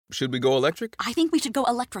Should we go electric? I think we should go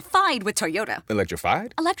electrified with Toyota.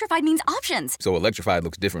 Electrified? Electrified means options. So electrified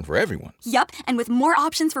looks different for everyone. Yup, and with more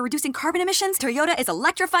options for reducing carbon emissions, Toyota is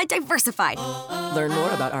electrified diversified. Learn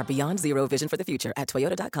more about our Beyond Zero vision for the future at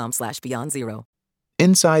toyota.com/Beyond Zero.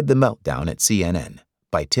 Inside the Meltdown at CNN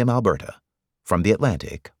by Tim Alberta. From The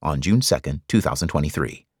Atlantic on June 2nd,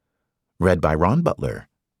 2023. Read by Ron Butler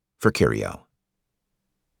for Curio.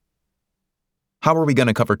 How are we going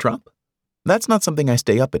to cover Trump? That's not something I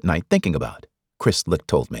stay up at night thinking about, Chris Licht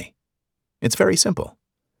told me. It's very simple.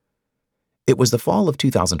 It was the fall of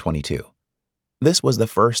 2022. This was the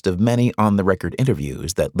first of many on-the-record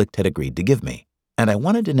interviews that Licht had agreed to give me, and I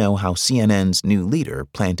wanted to know how CNN's new leader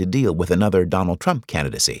planned to deal with another Donald Trump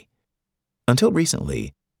candidacy. Until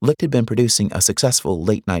recently, Licht had been producing a successful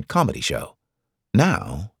late-night comedy show.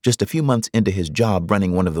 Now, just a few months into his job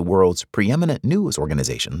running one of the world's preeminent news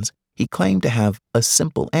organizations, he claimed to have a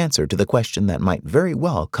simple answer to the question that might very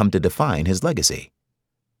well come to define his legacy.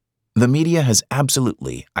 The media has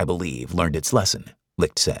absolutely, I believe, learned its lesson,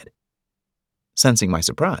 Licht said. Sensing my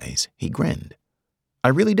surprise, he grinned. I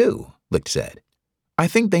really do, Licht said. I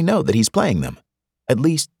think they know that he's playing them. At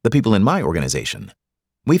least the people in my organization.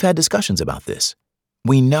 We've had discussions about this.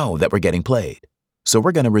 We know that we're getting played, so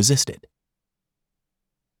we're going to resist it.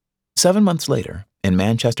 7 months later, in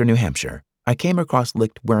Manchester, New Hampshire, I came across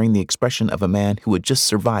Licht wearing the expression of a man who had just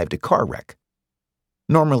survived a car wreck.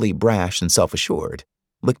 Normally brash and self-assured,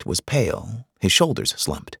 Licht was pale, his shoulders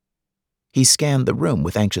slumped. He scanned the room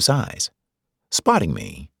with anxious eyes. Spotting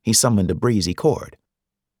me, he summoned a breezy chord.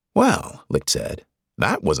 Well, Licht said,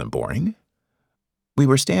 that wasn't boring. We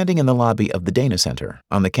were standing in the lobby of the Dana Center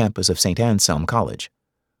on the campus of St. Anselm College.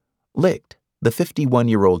 Licht, the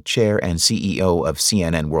 51-year-old chair and CEO of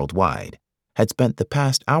CNN Worldwide, had spent the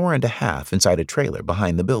past hour and a half inside a trailer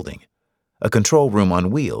behind the building, a control room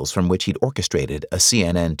on wheels from which he'd orchestrated a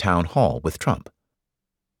CNN town hall with Trump.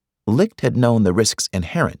 Licht had known the risks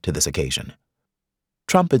inherent to this occasion.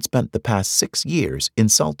 Trump had spent the past 6 years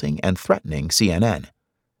insulting and threatening CNN,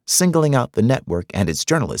 singling out the network and its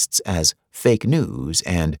journalists as fake news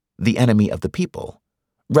and the enemy of the people,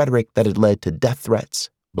 rhetoric that had led to death threats,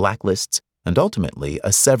 blacklists, and ultimately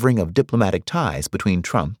a severing of diplomatic ties between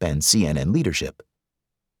Trump and CNN leadership.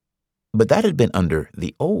 But that had been under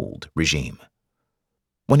the old regime.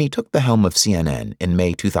 When he took the helm of CNN in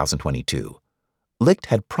May 2022, Licht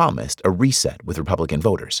had promised a reset with Republican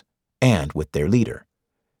voters and with their leader.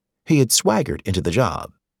 He had swaggered into the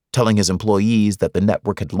job, telling his employees that the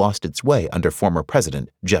network had lost its way under former President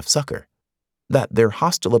Jeff Zucker, that their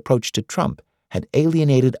hostile approach to Trump had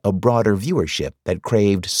alienated a broader viewership that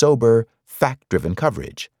craved sober, fact-driven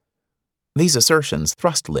coverage. These assertions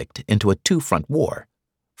thrust Licht into a two-front war,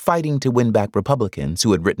 fighting to win back Republicans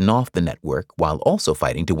who had written off the network while also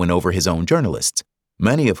fighting to win over his own journalists,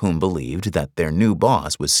 many of whom believed that their new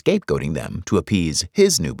boss was scapegoating them to appease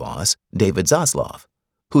his new boss, David Zaslav,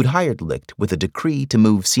 who'd hired Licht with a decree to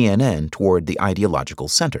move CNN toward the ideological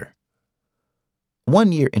center.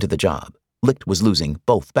 1 year into the job, Licht was losing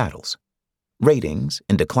both battles. Ratings,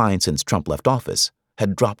 in decline since Trump left office,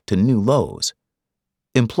 had dropped to new lows.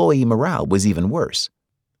 Employee morale was even worse.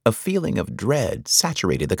 A feeling of dread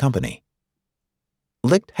saturated the company.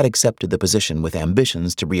 Licht had accepted the position with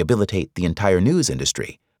ambitions to rehabilitate the entire news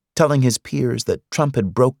industry, telling his peers that Trump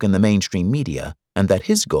had broken the mainstream media and that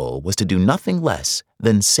his goal was to do nothing less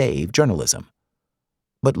than save journalism.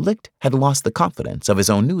 But Licht had lost the confidence of his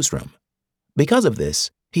own newsroom. Because of this,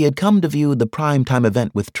 he had come to view the primetime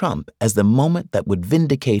event with Trump as the moment that would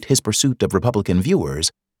vindicate his pursuit of Republican viewers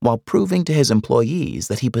while proving to his employees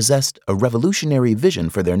that he possessed a revolutionary vision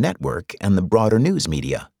for their network and the broader news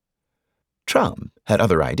media. Trump had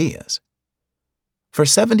other ideas. For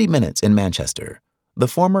 70 minutes in Manchester, the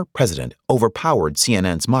former president overpowered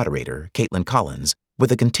CNN's moderator, Caitlin Collins, with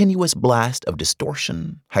a continuous blast of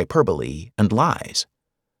distortion, hyperbole, and lies.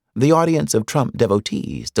 The audience of Trump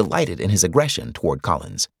devotees delighted in his aggression toward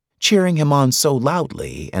Collins, cheering him on so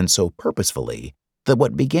loudly and so purposefully that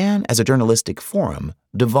what began as a journalistic forum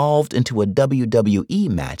devolved into a WWE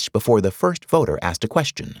match before the first voter asked a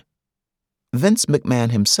question. Vince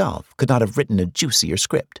McMahon himself could not have written a juicier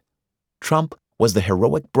script. Trump was the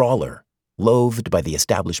heroic brawler, loathed by the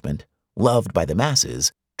establishment, loved by the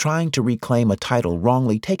masses, trying to reclaim a title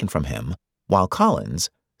wrongly taken from him, while Collins,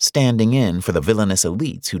 standing in for the villainous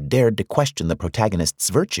elites who dared to question the protagonist's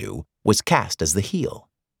virtue, was cast as the heel.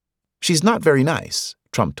 "She's not very nice,"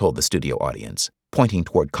 Trump told the studio audience, pointing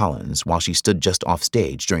toward Collins while she stood just off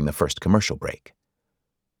stage during the first commercial break.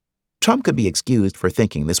 Trump could be excused for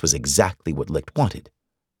thinking this was exactly what Licht wanted.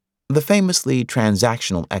 The famously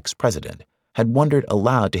transactional ex-president had wondered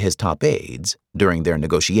aloud to his top aides, during their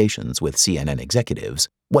negotiations with CNN executives,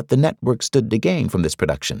 what the network stood to gain from this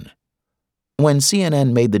production. When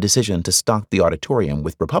CNN made the decision to stock the auditorium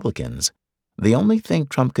with Republicans, the only thing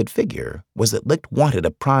Trump could figure was that Licht wanted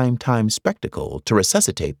a prime-time spectacle to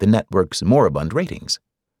resuscitate the network's moribund ratings.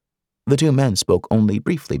 The two men spoke only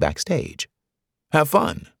briefly backstage. "Have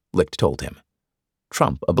fun," Licht told him.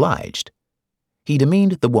 Trump obliged. He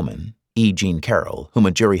demeaned the woman, E. Jean Carroll, whom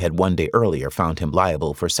a jury had one day earlier found him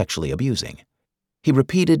liable for sexually abusing. He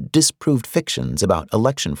repeated disproved fictions about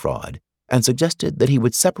election fraud and suggested that he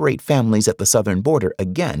would separate families at the southern border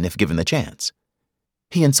again if given the chance.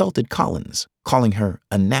 He insulted Collins, calling her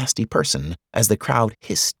a nasty person, as the crowd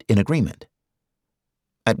hissed in agreement.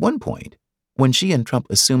 At one point, when she and Trump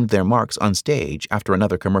assumed their marks on stage after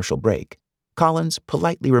another commercial break, Collins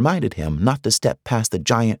politely reminded him not to step past the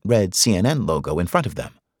giant red CNN logo in front of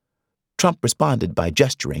them. Trump responded by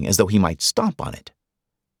gesturing as though he might stomp on it.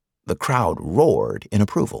 The crowd roared in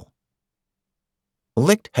approval.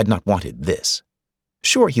 Licht had not wanted this.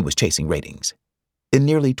 Sure, he was chasing ratings. In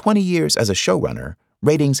nearly 20 years as a showrunner,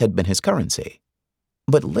 ratings had been his currency.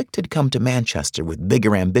 But Licht had come to Manchester with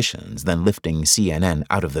bigger ambitions than lifting CNN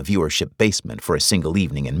out of the viewership basement for a single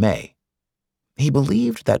evening in May. He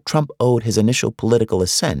believed that Trump owed his initial political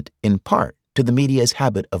ascent in part to the media's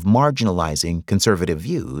habit of marginalizing conservative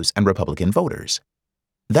views and Republican voters.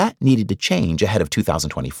 That needed to change ahead of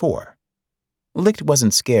 2024. Licht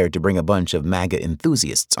wasn't scared to bring a bunch of MAGA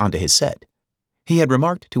enthusiasts onto his set. He had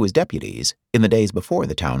remarked to his deputies, in the days before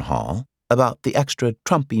the town hall, about the extra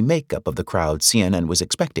Trumpy makeup of the crowd CNN was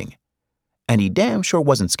expecting. And he damn sure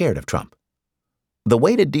wasn't scared of Trump. The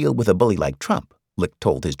way to deal with a bully like Trump, Licht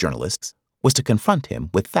told his journalists, was to confront him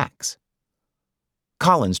with facts.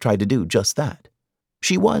 Collins tried to do just that.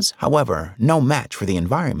 She was, however, no match for the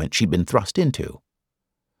environment she'd been thrust into.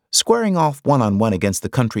 Squaring off one-on-one against the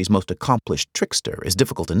country's most accomplished trickster is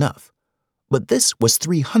difficult enough, but this was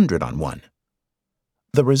 300-on-1.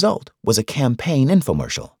 The result was a campaign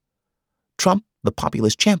infomercial. Trump, the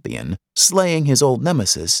populist champion, slaying his old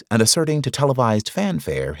nemesis and asserting to televised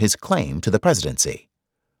fanfare his claim to the presidency.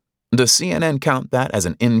 "Does CNN count that as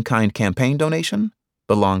an in-kind campaign donation?"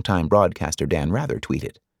 the longtime broadcaster Dan Rather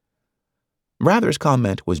tweeted. Rather's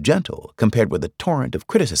comment was gentle compared with the torrent of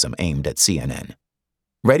criticism aimed at CNN.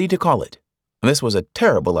 "Ready to call it. This was a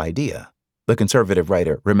terrible idea," the conservative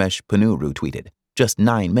writer Ramesh Ponnuru tweeted, just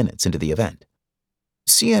 9 minutes into the event.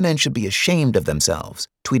 "CNN should be ashamed of themselves,"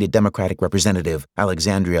 tweeted Democratic Representative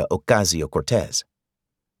Alexandria Ocasio-Cortez.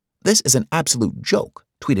 "This is an absolute joke,"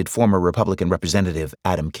 tweeted former Republican Representative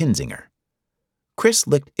Adam Kinzinger. "Chris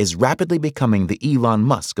Licht is rapidly becoming the Elon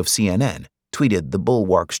Musk of CNN," tweeted the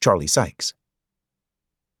Bulwark's Charlie Sykes.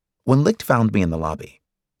 When Licht found me in the lobby,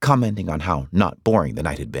 commenting on how not boring the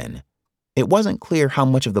night had been, it wasn't clear how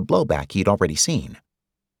much of the blowback he'd already seen.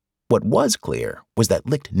 What was clear was that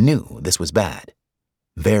Licht knew this was bad.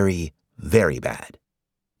 Very, very bad.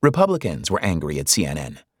 Republicans were angry at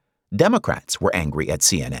CNN. Democrats were angry at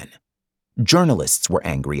CNN. Journalists were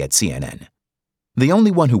angry at CNN. The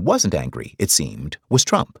only one who wasn't angry, it seemed, was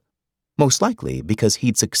Trump, most likely because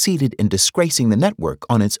he'd succeeded in disgracing the network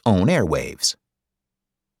on its own airwaves.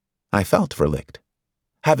 I felt for Licht.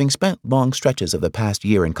 Having spent long stretches of the past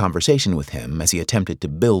year in conversation with him as he attempted to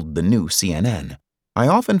build the new CNN, I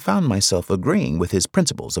often found myself agreeing with his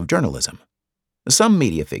principles of journalism. Some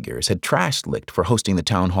media figures had trashed Licht for hosting the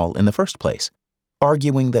town hall in the first place,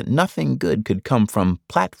 arguing that nothing good could come from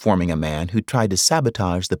platforming a man who tried to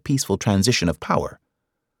sabotage the peaceful transition of power.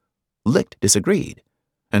 Licht disagreed,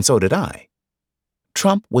 and so did I.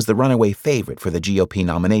 Trump was the runaway favorite for the GOP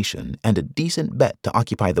nomination and a decent bet to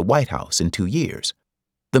occupy the White House in 2 years.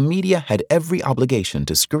 The media had every obligation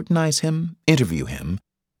to scrutinize him, interview him,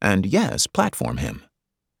 and yes, platform him.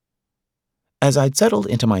 As I'd settled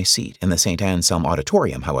into my seat in the St. Anselm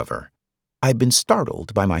Auditorium, however, I'd been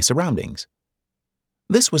startled by my surroundings.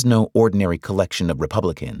 This was no ordinary collection of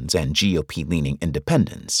Republicans and GOP-leaning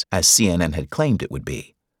independents, as CNN had claimed it would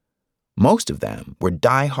be. Most of them were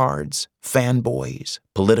diehards, fanboys,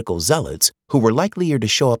 political zealots who were likelier to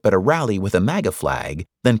show up at a rally with a MAGA flag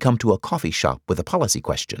than come to a coffee shop with a policy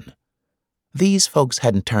question. These folks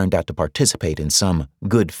hadn't turned out to participate in some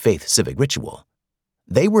good-faith civic ritual.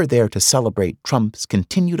 They were there to celebrate Trump's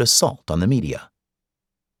continued assault on the media.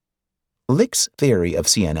 Licht's theory of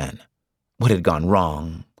CNN, what had gone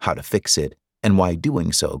wrong, how to fix it, and why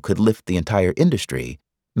doing so could lift the entire industry,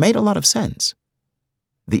 made a lot of sense.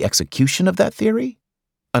 The execution of that theory?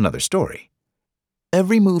 Another story.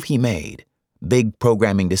 Every move he made, big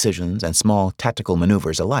programming decisions and small tactical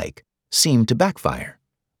maneuvers alike, seemed to backfire.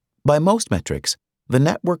 By most metrics, The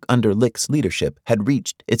network under Licht's leadership had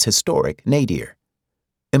reached its historic nadir.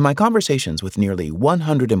 In my conversations with nearly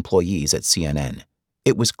 100 employees at CNN,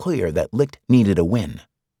 it was clear that Licht needed a win,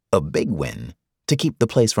 a big win, to keep the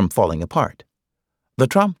place from falling apart. The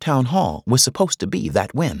Trump town hall was supposed to be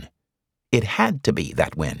that win. It had to be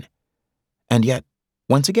that win. And yet,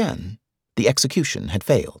 once again, the execution had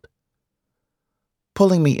failed.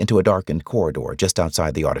 Pulling me into a darkened corridor just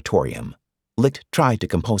outside the auditorium, Licht tried to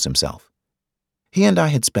compose himself. He and I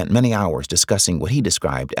had spent many hours discussing what he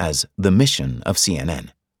described as the mission of CNN.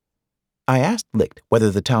 I asked Licht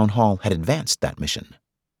whether the town hall had advanced that mission.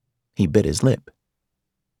 He bit his lip.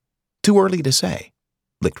 "Too early to say,"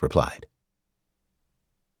 Licht replied.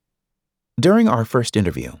 During our first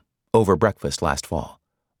interview, over breakfast last fall,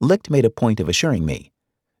 Licht made a point of assuring me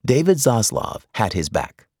David Zaslav had his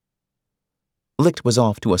back. Licht was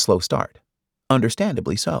off to a slow start,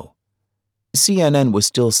 understandably so. CNN was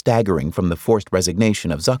still staggering from the forced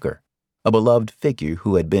resignation of Zucker, a beloved figure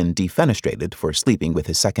who had been defenestrated for sleeping with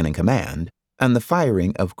his second-in-command, and the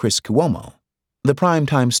firing of Chris Cuomo, the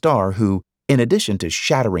primetime star who, in addition to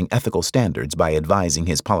shattering ethical standards by advising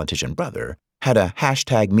his politician brother, had a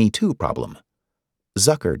 #MeToo problem.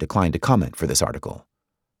 Zucker declined to comment for this article.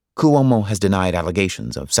 Cuomo has denied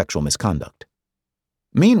allegations of sexual misconduct.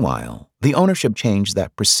 Meanwhile, the ownership change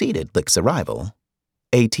that preceded Licht's arrival,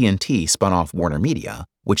 AT&T spun off Warner Media,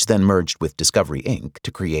 which then merged with Discovery Inc.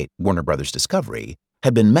 to create Warner Bros. Discovery,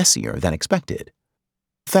 had been messier than expected.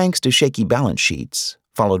 Thanks to shaky balance sheets,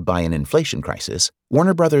 followed by an inflation crisis,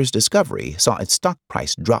 Warner Bros. Discovery saw its stock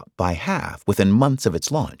price drop by half within months of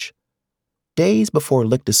its launch. Days before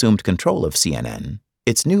Licht assumed control of CNN,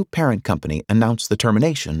 its new parent company announced the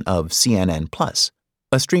termination of CNN Plus,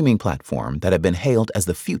 a streaming platform that had been hailed as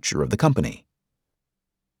the future of the company.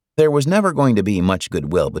 There was never going to be much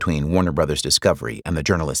goodwill between Warner Bros. Discovery and the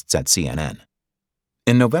journalists at CNN.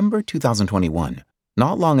 In November 2021,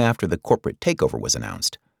 not long after the corporate takeover was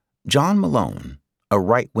announced, John Malone, a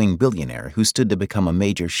right-wing billionaire who stood to become a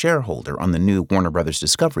major shareholder on the new Warner Bros.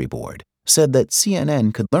 Discovery board, said that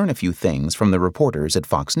CNN could learn a few things from the reporters at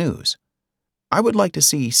Fox News. "I would like to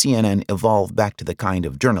see CNN evolve back to the kind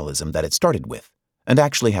of journalism that it started with, and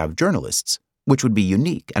actually have journalists, which would be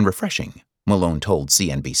unique and refreshing," Malone told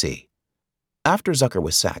CNBC. After Zucker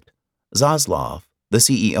was sacked, Zaslav, the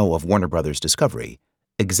CEO of Warner Bros. Discovery,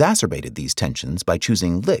 exacerbated these tensions by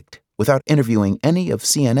choosing Licht without interviewing any of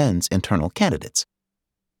CNN's internal candidates.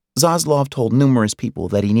 Zaslav told numerous people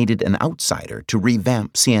that he needed an outsider to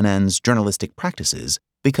revamp CNN's journalistic practices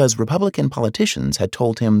because Republican politicians had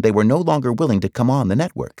told him they were no longer willing to come on the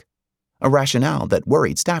network, a rationale that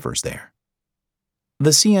worried staffers there.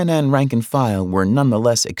 The CNN rank and file were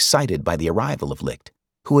nonetheless excited by the arrival of Licht,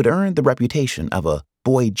 who had earned the reputation of a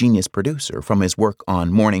boy genius producer from his work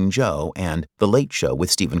on Morning Joe and The Late Show with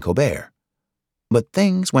Stephen Colbert. But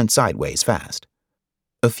things went sideways fast.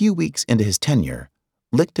 A few weeks into his tenure,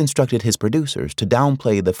 Licht instructed his producers to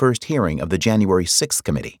downplay the first hearing of the January 6th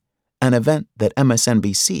committee, an event that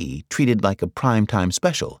MSNBC treated like a primetime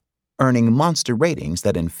special, earning monster ratings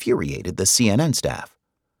that infuriated the CNN staff.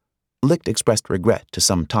 Licht expressed regret to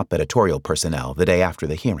some top editorial personnel the day after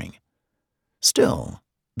the hearing. Still,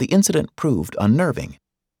 the incident proved unnerving.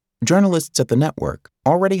 Journalists at the network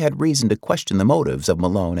already had reason to question the motives of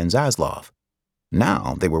Malone and Zaslav.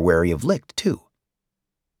 Now they were wary of Licht, too.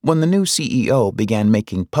 When the new CEO began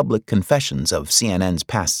making public confessions of CNN's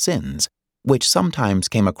past sins, which sometimes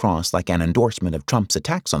came across like an endorsement of Trump's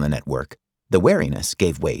attacks on the network, the wariness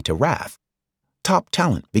gave way to wrath. Top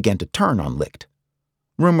talent began to turn on Licht.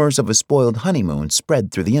 Rumors of a spoiled honeymoon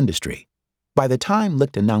spread through the industry. By the time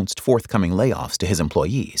Licht announced forthcoming layoffs to his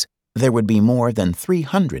employees, there would be more than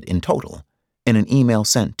 300 in total. In an email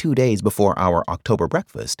sent 2 days before our October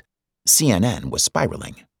breakfast, CNN was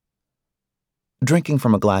spiraling. Drinking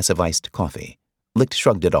from a glass of iced coffee, Licht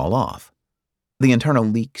shrugged it all off. The internal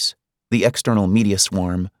leaks, the external media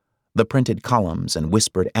swarm, the printed columns and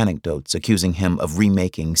whispered anecdotes accusing him of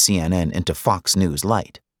remaking CNN into Fox News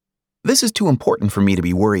Light. "This is too important for me to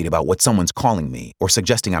be worried about what someone's calling me or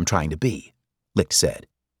suggesting I'm trying to be," Licht said.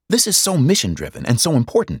 "This is so mission-driven and so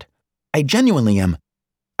important. I genuinely am.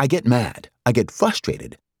 I get mad, I get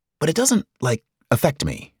frustrated, but it doesn't, affect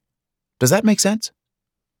me. Does that make sense?"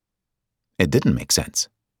 It didn't make sense.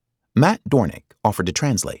 Matt Dornick offered to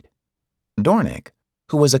translate. Dornick,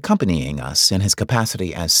 who was accompanying us in his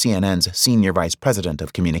capacity as CNN's Senior Vice President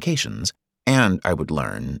of Communications, and, I would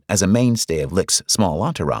learn, as a mainstay of Licht's small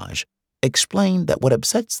entourage, explained that what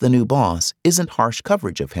upsets the new boss isn't harsh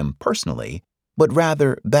coverage of him personally, but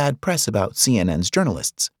rather bad press about CNN's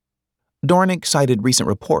journalists. Dornick cited recent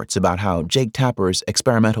reports about how Jake Tapper's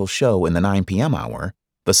experimental show in the 9 p.m. hour,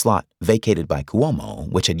 the slot vacated by Cuomo,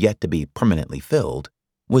 which had yet to be permanently filled,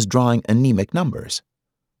 was drawing anemic numbers.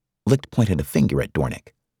 Licht pointed a finger at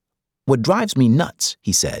Dornick. "What drives me nuts,"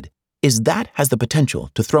 he said, "is that has the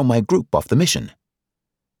potential to throw my group off the mission."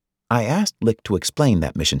 I asked Licht to explain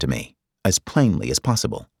that mission to me, as plainly as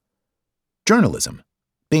possible. Journalism.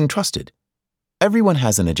 Being trusted. Everyone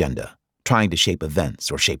has an agenda, trying to shape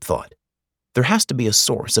events or shape thought. There has to be a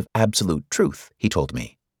source of absolute truth, he told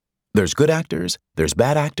me. There's good actors, there's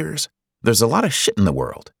bad actors, there's a lot of shit in the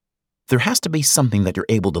world. There has to be something that you're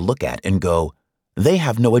able to look at and go, they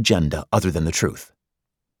have no agenda other than the truth.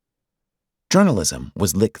 Journalism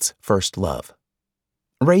was Licht's first love.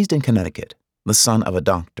 Raised in Connecticut, the son of a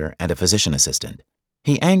doctor and a physician assistant,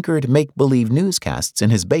 he anchored make-believe newscasts in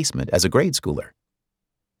his basement as a grade schooler.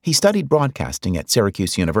 He studied broadcasting at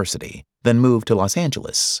Syracuse University, then moved to Los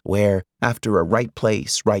Angeles, where, after a right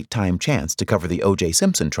place, right time chance to cover the O.J.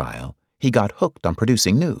 Simpson trial, he got hooked on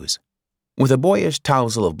producing news. With a boyish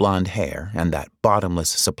tousle of blonde hair and that bottomless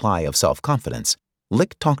supply of self-confidence,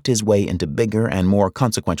 Licht talked his way into bigger and more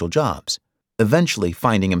consequential jobs, eventually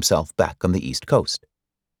finding himself back on the East Coast.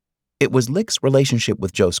 It was Licht's relationship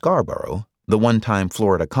with Joe Scarborough, the one-time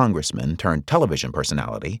Florida congressman turned television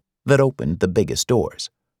personality, that opened the biggest doors.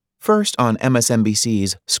 First on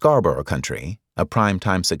MSNBC's Scarborough Country, a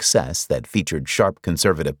primetime success that featured sharp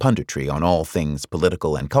conservative punditry on all things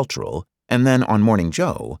political and cultural, and then on Morning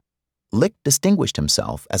Joe, Licht distinguished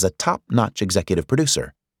himself as a top-notch executive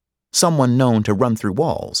producer, someone known to run through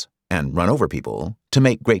walls and run over people to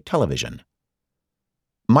make great television.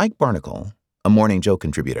 Mike Barnacle, a Morning Joe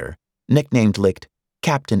contributor, nicknamed Licht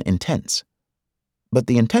Captain Intense. But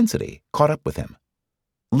the intensity caught up with him.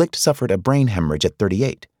 Licht suffered a brain hemorrhage at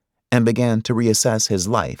 38 and began to reassess his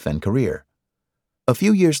life and career. A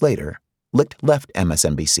few years later, Licht left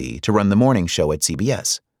MSNBC to run the morning show at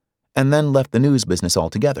CBS, and then left the news business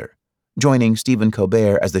altogether, joining Stephen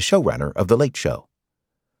Colbert as the showrunner of The Late Show.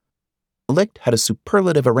 Licht had a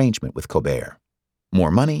superlative arrangement with Colbert.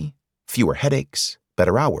 More money, fewer headaches,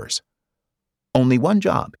 better hours. Only one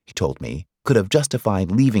job, he told me, could have justified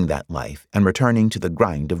leaving that life and returning to the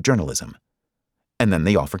grind of journalism. And then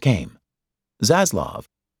the offer came. Zaslav,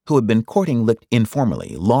 who had been courting Licht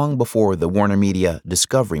informally long before the Warner Media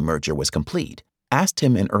Discovery merger was complete, asked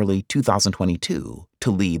him in early 2022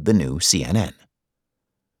 to lead the new CNN.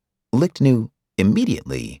 Licht knew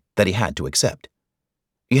immediately that he had to accept.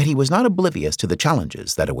 Yet he was not oblivious to the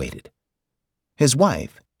challenges that awaited. His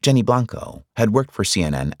wife, Jenny Blanco, had worked for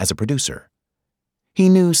CNN as a producer. He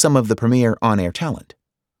knew some of the premier on-air talent.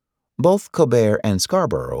 Both Colbert and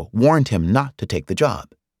Scarborough warned him not to take the job,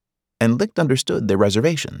 and Licht understood their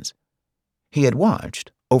reservations. He had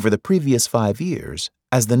watched, over the previous 5 years,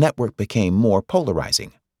 as the network became more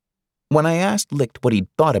polarizing. When I asked Licht what he'd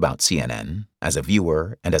thought about CNN, as a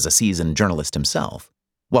viewer and as a seasoned journalist himself,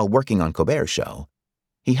 while working on Colbert's show,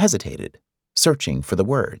 he hesitated, searching for the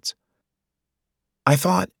words. I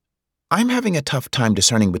thought, I'm having a tough time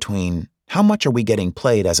discerning between how much are we getting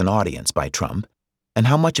played as an audience by Trump and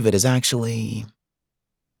how much of it is actually...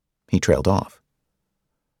 He trailed off.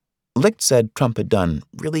 Licht said Trump had done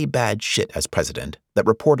really bad shit as president that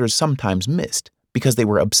reporters sometimes missed because they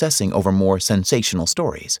were obsessing over more sensational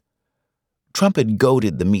stories. Trump had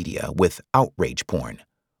goaded the media with outrage porn,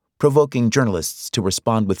 provoking journalists to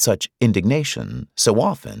respond with such indignation so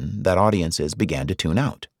often that audiences began to tune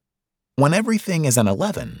out. When everything is an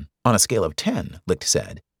 11 on a scale of 10, Licht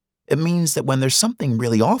said, it means that when there's something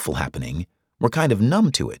really awful happening, we're kind of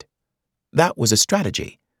numb to it. That was a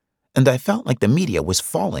strategy, and I felt like the media was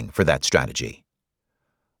falling for that strategy.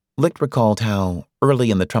 Licht recalled how,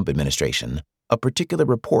 early in the Trump administration, a particular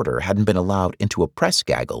reporter hadn't been allowed into a press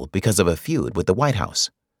gaggle because of a feud with the White House.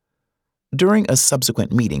 During a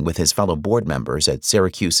subsequent meeting with his fellow board members at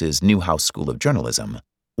Syracuse's Newhouse School of Journalism,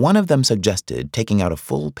 one of them suggested taking out a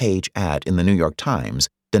full-page ad in the New York Times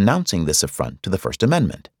denouncing this affront to the First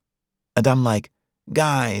Amendment. And I'm like,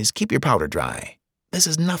 guys, keep your powder dry. This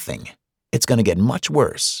is nothing. It's going to get much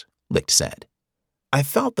worse, Licht said. I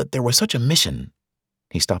felt that there was such a mission.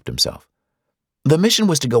 He stopped himself. The mission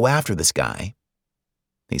was to go after this guy.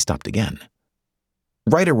 He stopped again.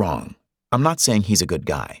 Right or wrong, I'm not saying he's a good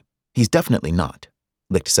guy. He's definitely not,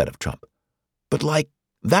 Licht said of Trump. But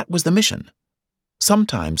that was the mission.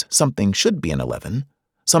 Sometimes something should be an 11.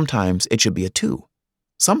 Sometimes it should be a 2.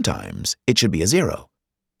 Sometimes it should be a 0.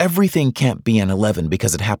 Everything can't be an 11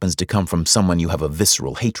 because it happens to come from someone you have a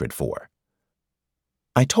visceral hatred for.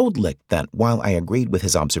 I told Licht that while I agreed with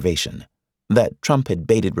his observation, that Trump had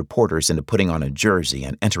baited reporters into putting on a jersey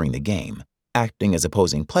and entering the game, acting as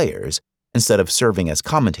opposing players, instead of serving as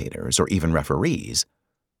commentators or even referees,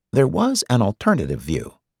 there was an alternative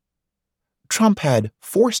view. Trump had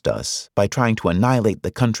forced us, by trying to annihilate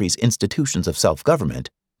the country's institutions of self-government,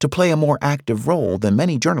 to play a more active role than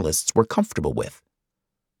many journalists were comfortable with.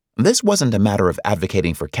 This wasn't a matter of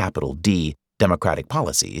advocating for capital D democratic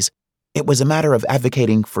policies. It was a matter of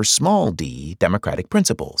advocating for small d democratic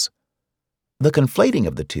principles. The conflating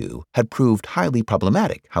of the two had proved highly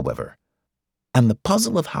problematic, however, and the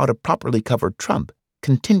puzzle of how to properly cover Trump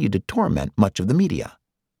continued to torment much of the media.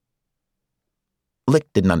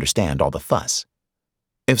 Licht didn't understand all the fuss.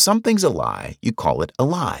 If something's a lie, you call it a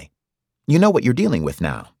lie. You know what you're dealing with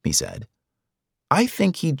now, he said. I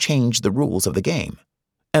think he'd changed the rules of the game,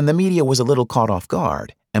 and the media was a little caught off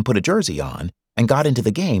guard and put a jersey on and got into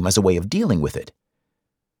the game as a way of dealing with it.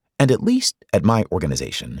 And at least at my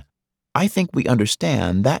organization, I think we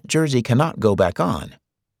understand that jersey cannot go back on.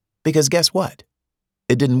 Because guess what?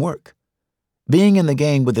 It didn't work. Being in the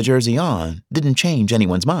game with the jersey on didn't change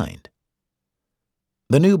anyone's mind.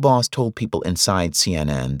 The new boss told people inside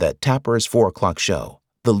CNN that Tapper's 4 o'clock show,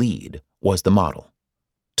 The Lead, was the model.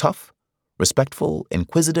 Tough, respectful,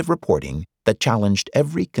 inquisitive reporting that challenged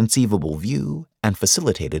every conceivable view and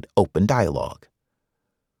facilitated open dialogue.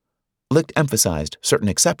 Licht emphasized certain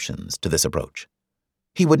exceptions to this approach.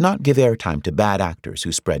 He would not give airtime to bad actors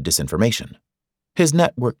who spread disinformation. His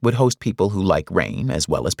network would host people who like rain as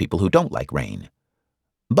well as people who don't like rain.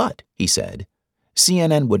 But, he said,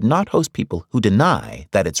 CNN would not host people who deny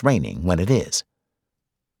that it's raining when it is.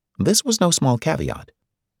 This was no small caveat.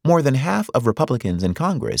 More than half of Republicans in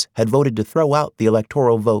Congress had voted to throw out the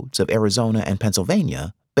electoral votes of Arizona and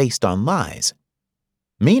Pennsylvania based on lies.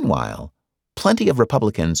 Meanwhile, plenty of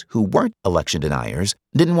Republicans who weren't election deniers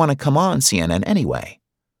didn't want to come on CNN anyway.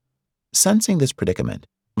 Sensing this predicament,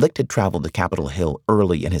 Licht had traveled to Capitol Hill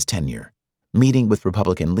early in his tenure, meeting with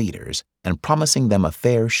Republican leaders and promising them a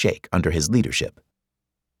fair shake under his leadership.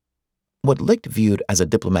 What Licht viewed as a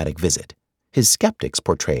diplomatic visit, his skeptics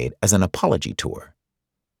portrayed as an apology tour.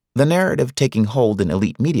 The narrative taking hold in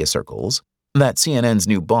elite media circles, that CNN's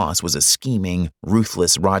new boss was a scheming,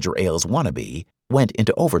 ruthless Roger Ailes wannabe, went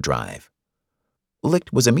into overdrive.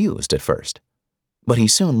 Licht was amused at first, but he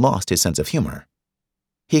soon lost his sense of humor.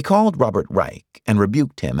 He called Robert Reich and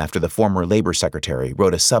rebuked him after the former Labor Secretary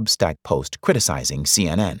wrote a Substack post criticizing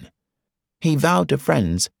CNN. He vowed to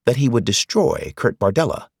friends that he would destroy Kurt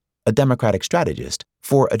Bardella, a Democratic strategist,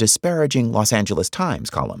 for a disparaging Los Angeles Times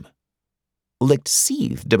column. Licht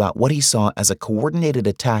seethed about what he saw as a coordinated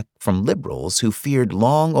attack from liberals who feared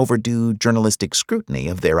long overdue journalistic scrutiny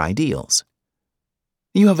of their ideals.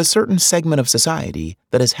 You have a certain segment of society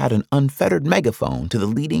that has had an unfettered megaphone to the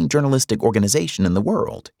leading journalistic organization in the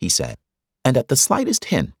world, he said, and at the slightest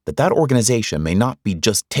hint that that organization may not be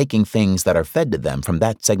just taking things that are fed to them from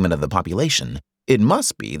that segment of the population, it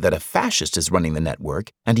must be that a fascist is running the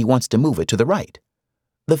network and he wants to move it to the right.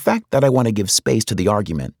 The fact that I want to give space to the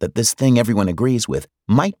argument that this thing everyone agrees with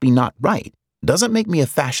might be not right doesn't make me a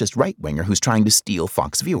fascist right-winger who's trying to steal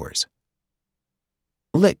Fox viewers.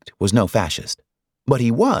 Licht was no fascist, but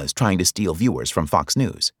he was trying to steal viewers from Fox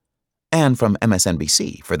News, and from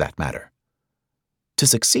MSNBC for that matter. To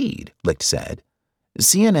succeed, Licht said,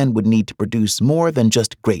 CNN would need to produce more than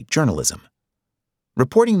just great journalism.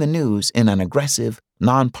 Reporting the news in an aggressive,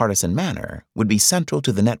 nonpartisan manner would be central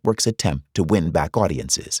to the network's attempt to win back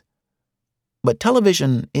audiences. But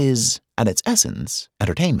television is, at its essence,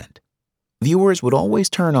 entertainment. Viewers would always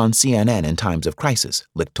turn on CNN in times of crisis,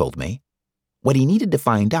 Licht told me. What he needed to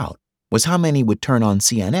find out was how many would turn on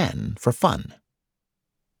CNN for fun.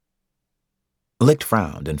 Licht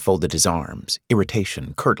frowned and folded his arms,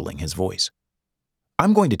 irritation curdling his voice.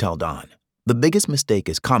 I'm going to tell Don. The biggest mistake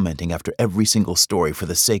is commenting after every single story for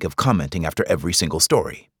the sake of commenting after every single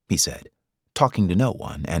story, he said, talking to no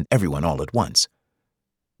one and everyone all at once.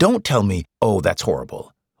 Don't tell me, oh, that's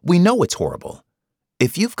horrible. We know it's horrible.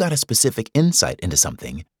 If you've got a specific insight into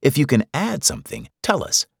something, if you can add something, tell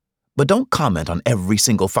us. But don't comment on every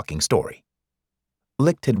single fucking story.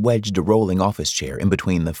 Licht had wedged a rolling office chair in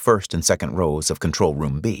between the first and second rows of Control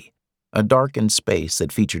Room B, a darkened space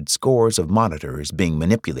that featured scores of monitors being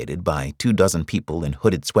manipulated by 24 people in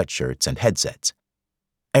hooded sweatshirts and headsets.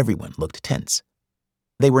 Everyone looked tense.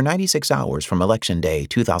 They were 96 hours from Election Day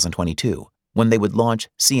 2022, when they would launch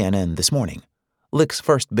CNN This Morning, Licht's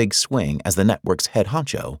first big swing as the network's head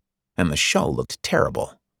honcho, and the show looked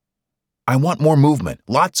terrible. I want more movement,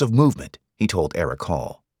 lots of movement, he told Eric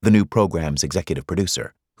Hall, the new program's executive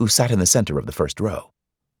producer, who sat in the center of the first row.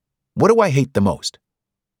 What do I hate the most?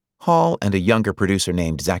 Hall and a younger producer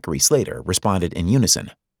named Zachary Slater responded in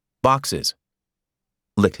unison. Boxes.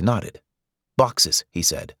 Licht nodded. Boxes, he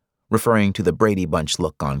said. referring to the Brady Bunch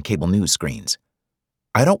look on cable news screens.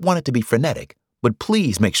 "I don't want it to be frenetic, but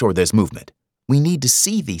please make sure there's movement. We need to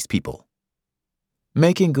see these people."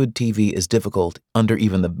 Making good TV is difficult under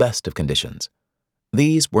even the best of conditions.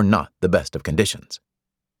 These were not the best of conditions.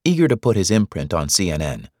 Eager to put his imprint on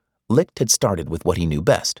CNN, Licht had started with what he knew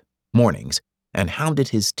best, mornings, and hounded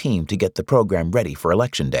his team to get the program ready for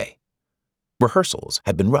Election Day. Rehearsals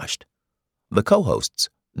had been rushed. The co-hosts,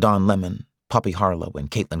 Don Lemon, Poppy Harlow, and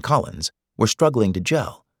Caitlin Collins, were struggling to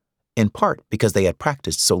gel, in part because they had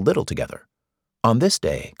practiced so little together. On this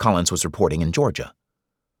day, Collins was reporting in Georgia.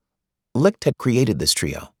 Licht had created this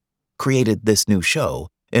trio, created this new show,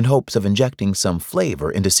 in hopes of injecting some flavor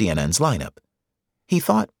into CNN's lineup. He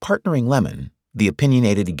thought partnering Lemon, the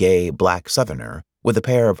opinionated gay black Southerner, with a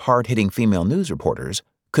pair of hard-hitting female news reporters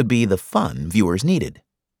could be the fun viewers needed.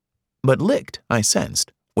 But Licht, I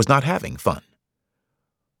sensed, was not having fun.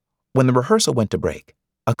 When the rehearsal went to break,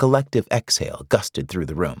 a collective exhale gusted through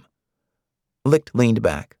the room. Licht leaned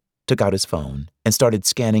back, took out his phone, and started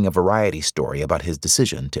scanning a variety story about his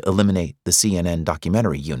decision to eliminate the CNN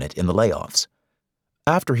documentary unit in the layoffs.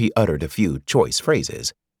 After he uttered a few choice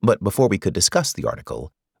phrases, but before we could discuss the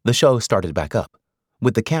article, the show started back up,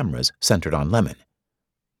 with the cameras centered on Lemon.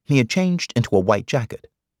 He had changed into a white jacket,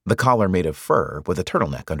 the collar made of fur with a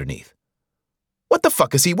turtleneck underneath. "What the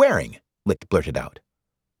fuck is he wearing?" Licht blurted out.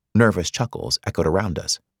 Nervous chuckles echoed around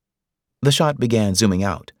us. The shot began zooming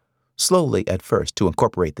out, slowly at first to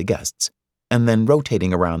incorporate the guests, and then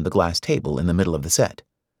rotating around the glass table in the middle of the set.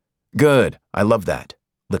 "Good, I love that,"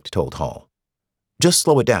 Licht told Hall. "Just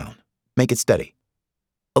slow it down. Make it steady."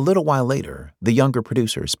 A little while later, the younger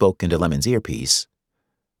producer spoke into Lemon's earpiece.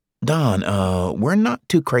 "Don, we're not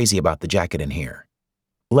too crazy about the jacket in here."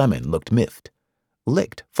 Lemon looked miffed.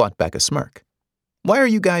 Licht fought back a smirk. "Why are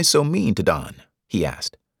you guys so mean to Don?" he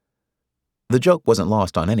asked. The joke wasn't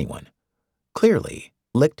lost on anyone. Clearly,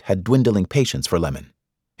 Licht had dwindling patience for Lemon.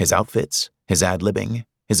 His outfits, his ad-libbing,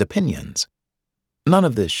 his opinions. None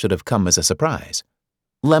of this should have come as a surprise.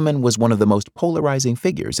 Lemon was one of the most polarizing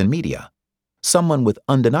figures in media, someone with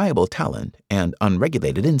undeniable talent and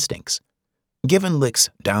unregulated instincts. Given Licht's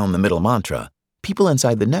down-the-middle mantra, people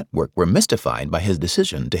inside the network were mystified by his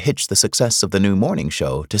decision to hitch the success of the new morning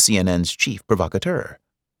show to CNN's chief provocateur.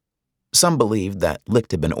 Some believed that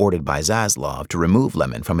Licht had been ordered by Zaslav to remove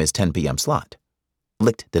Lemon from his 10 p.m. slot.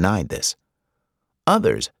 Licht denied this.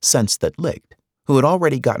 Others sensed that Licht, who had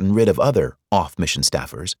already gotten rid of other off-mission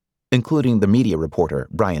staffers, including the media reporter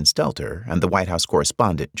Brian Stelter and the White House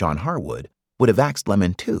correspondent John Harwood, would have axed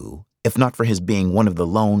Lemon too, if not for his being one of the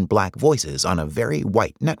lone black voices on a very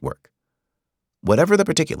white network. Whatever the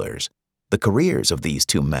particulars, the careers of these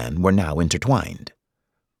two men were now intertwined.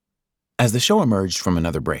 As the show emerged from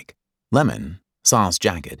another break, Lemon, sans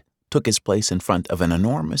jacket, took his place in front of an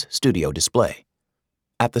enormous studio display.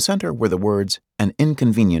 At the center were the words, "An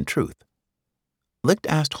Inconvenient Truth." Licht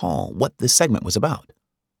asked Hall what this segment was about.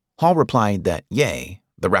 Hall replied that Ye,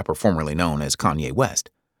 the rapper formerly known as Kanye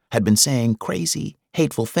West, had been saying crazy,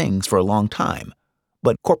 hateful things for a long time,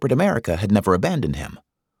 but corporate America had never abandoned him.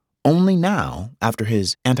 Only now, after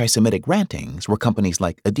his anti-Semitic rantings, were companies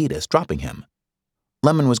like Adidas dropping him.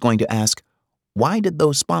 Lemon was going to ask, why did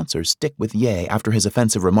those sponsors stick with Ye after his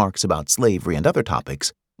offensive remarks about slavery and other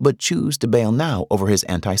topics, but choose to bail now over his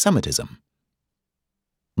anti-Semitism?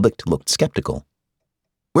 Licht looked skeptical.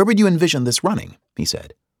 "Where would you envision this running?" he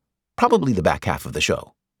said. "Probably the back half of the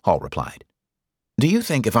show," Hall replied. "Do you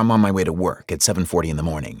think if I'm on my way to work at 7:40 in the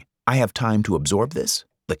morning, I have time to absorb this?"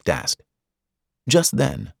 Licht asked. Just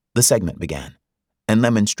then, the segment began, and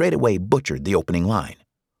Lemon straightaway butchered the opening line.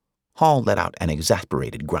 Hall let out an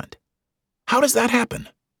exasperated grunt. "How does that happen?"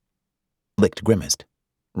 Licht grimaced.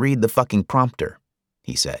 "Read the fucking prompter,"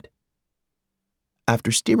 he said.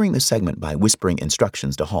 After steering the segment by whispering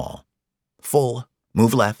instructions to Hall, full,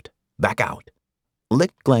 move left, back out,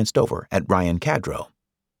 Licht glanced over at Ryan Cadro,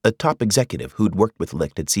 a top executive who'd worked with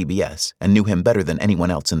Licht at CBS and knew him better than anyone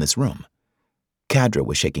else in this room. Cadro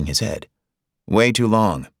was shaking his head. "Way too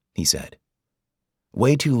long," he said.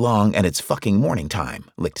 "Way too long, and it's fucking morning time,"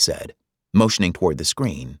 Licht said, motioning toward the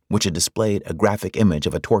screen, which had displayed a graphic image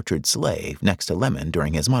of a tortured slave next to Lemon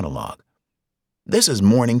during his monologue. "This is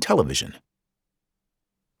morning television."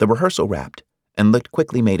 The rehearsal wrapped, and Licht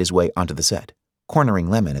quickly made his way onto the set, cornering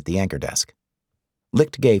Lemon at the anchor desk.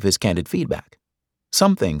 Licht gave his candid feedback.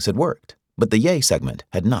 Some things had worked, but the Ye segment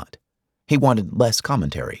had not. He wanted less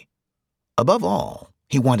commentary. Above all,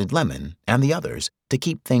 he wanted Lemon and the others to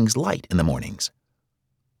keep things light in the mornings.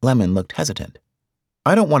 Lemon looked hesitant.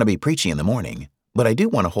 "I don't want to be preachy in the morning, but I do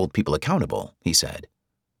want to hold people accountable," he said.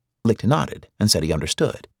 Licht nodded and said he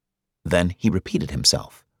understood. Then he repeated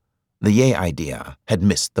himself. The yay idea had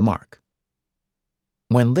missed the mark.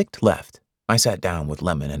 When Licht left, I sat down with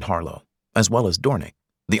Lemon and Harlow, as well as Dornick,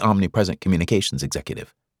 the omnipresent communications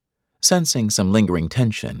executive. Sensing some lingering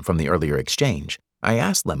tension from the earlier exchange, I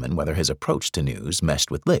asked Lemon whether his approach to news meshed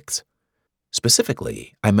with Licht's.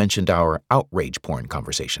 Specifically, I mentioned our outrage porn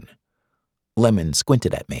conversation. Lemon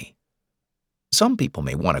squinted at me. Some people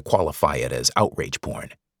may want to qualify it as outrage porn,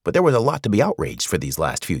 but there was a lot to be outraged for these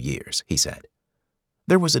last few years, he said.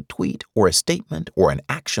 There was a tweet or a statement or an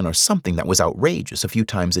action or something that was outrageous a few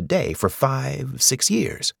times a day for 5, 6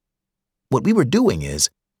 years. What we were doing is,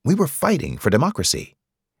 we were fighting for democracy.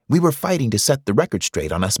 We were fighting to set the record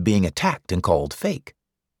straight on us being attacked and called fake.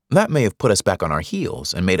 That may have put us back on our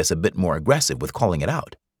heels and made us a bit more aggressive with calling it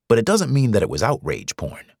out, but it doesn't mean that it was outrage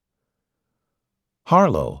porn.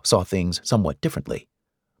 Harlow saw things somewhat differently,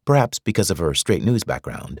 perhaps because of her straight news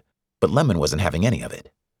background, but Lemon wasn't having any of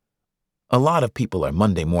it. A lot of people are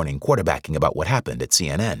Monday morning quarterbacking about what happened at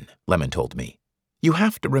CNN, Lemon told me. You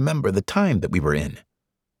have to remember the time that we were in.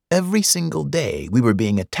 Every single day we were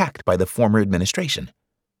being attacked by the former administration.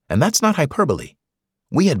 And that's not hyperbole.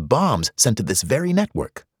 We had bombs sent to this very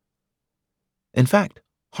network. In fact,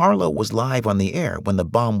 Harlow was live on the air when the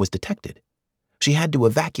bomb was detected. She had to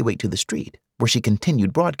evacuate to the street, where she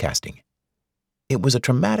continued broadcasting. It was a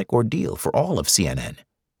traumatic ordeal for all of CNN,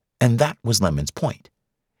 and that was Lemon's point.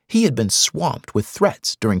 He had been swamped with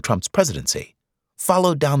threats during Trump's presidency,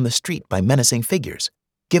 followed down the street by menacing figures,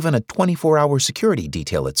 given a 24-hour security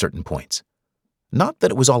detail at certain points. Not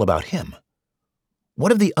that it was all about him.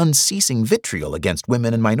 What of the unceasing vitriol against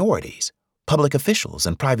women and minorities, public officials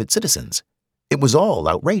and private citizens? It was all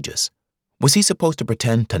outrageous. Was he supposed to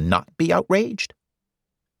pretend to not be outraged?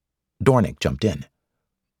 Dornick jumped in.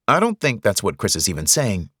 I don't think that's what Chris is even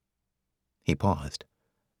saying. He paused.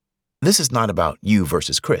 This is not about you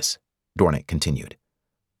versus Chris, Dornick continued.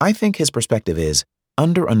 I think his perspective is,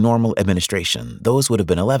 under a normal administration, those would have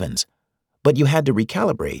been 11s. But you had to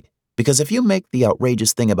recalibrate, because if you make the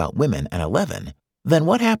outrageous thing about women an 11, then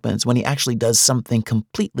what happens when he actually does something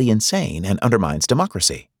completely insane and undermines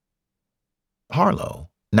democracy? Harlow,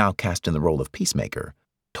 now cast in the role of peacemaker,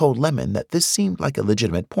 told Lemon that this seemed like a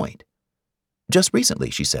legitimate point. Just recently,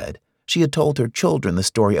 she said, she had told her children the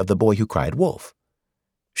story of the boy who cried wolf.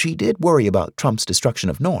 She did worry about Trump's destruction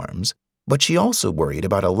of norms, but she also worried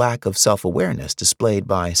about a lack of self-awareness displayed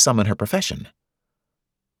by some in her profession.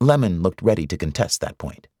 Lemon looked ready to contest that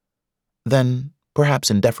point. Then, perhaps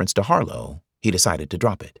in deference to Harlow, he decided to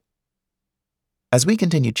drop it. As we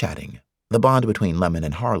continued chatting, the bond between Lemon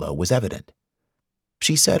and Harlow was evident.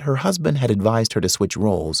 She said her husband had advised her to switch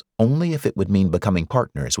roles only if it would mean becoming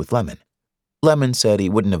partners with Lemon. Lemon said he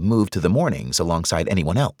wouldn't have moved to the mornings alongside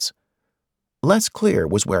anyone else. Less clear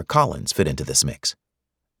was where Collins fit into this mix.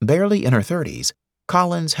 Barely in her 30s,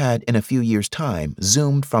 Collins had in a few years' time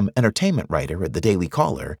zoomed from entertainment writer at the Daily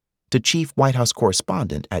Caller to chief White House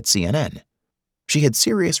correspondent at CNN. She had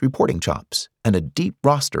serious reporting chops and a deep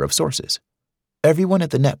roster of sources. Everyone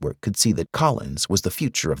at the network could see that Collins was the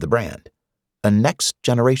future of the brand, a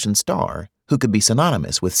next-generation star who could be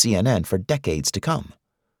synonymous with CNN for decades to come.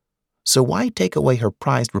 So why take away her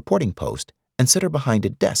prized reporting post and sit her behind a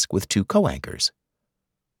desk with 2 co-anchors?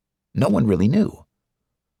 No one really knew.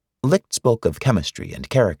 Licht spoke of chemistry and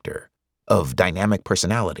character, of dynamic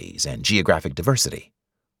personalities and geographic diversity.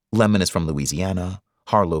 Lemon is from Louisiana,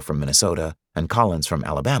 Harlow from Minnesota, and Collins from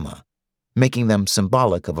Alabama, making them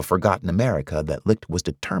symbolic of a forgotten America that Licht was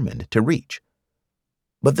determined to reach.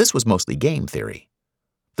 But this was mostly game theory.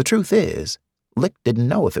 The truth is, Licht didn't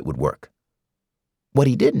know if it would work. What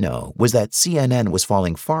he did know was that CNN was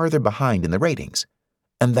falling farther behind in the ratings,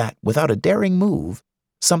 and that without a daring move,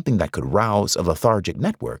 something that could rouse a lethargic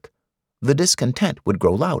network, the discontent would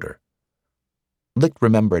grow louder. Licht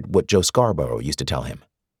remembered what Joe Scarborough used to tell him.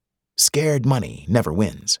 Scared money never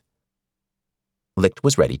wins. Licht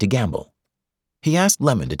was ready to gamble. He asked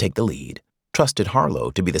Lemon to take the lead, trusted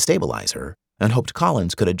Harlow to be the stabilizer, and hoped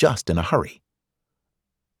Collins could adjust in a hurry.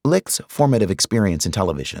 Licht's formative experience in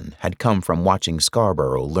television had come from watching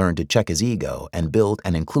Scarborough learn to check his ego and build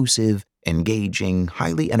an inclusive, engaging,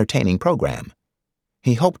 highly entertaining program.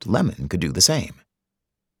 He hoped Lemon could do the same.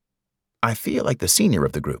 I feel like the senior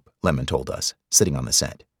of the group, Lemon told us, sitting on the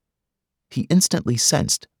set. He instantly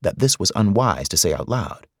sensed that this was unwise to say out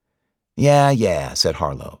loud. Yeah, said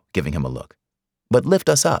Harlow, giving him a look. But lift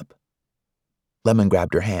us up. Lemon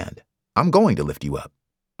grabbed her hand. I'm going to lift you up.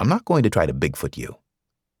 I'm not going to try to Bigfoot you.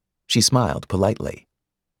 She smiled politely.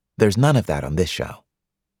 There's none of that on this show.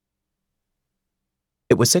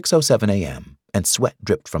 It was 6:07 a.m., and sweat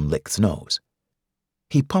dripped from Licht's nose.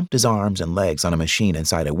 He pumped his arms and legs on a machine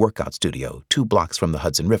inside a workout studio 2 blocks from the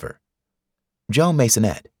Hudson River, Joe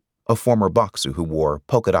Masonette, a former boxer who wore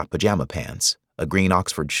polka-dot pajama pants, a green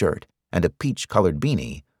Oxford shirt, and a peach-colored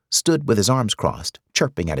beanie, stood with his arms crossed,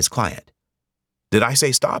 chirping at his client. "Did I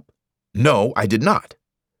say stop? No, I did not."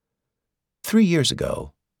 3 years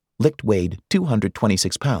ago, Licht weighed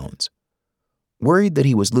 226 pounds. Worried that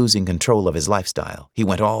he was losing control of his lifestyle, he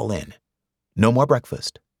went all in. No more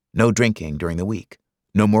breakfast, no drinking during the week,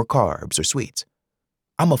 no more carbs or sweets.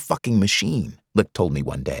 "I'm a fucking machine," Licht told me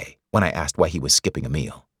one day when I asked why he was skipping a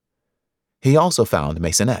meal. He also found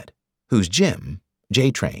Masonette, whose gym,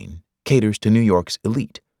 J-Train, caters to New York's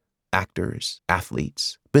elite, actors,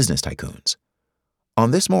 athletes, business tycoons.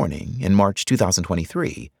 On this morning, in March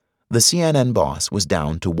 2023, the CNN boss was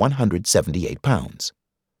down to 178 pounds.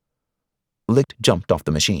 Licht jumped off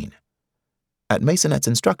the machine. At Masonette's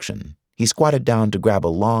instruction, he squatted down to grab a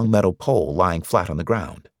long metal pole lying flat on the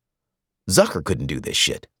ground. "Zucker couldn't do this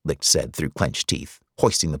shit," Licht said through clenched teeth,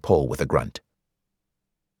 hoisting the pole with a grunt.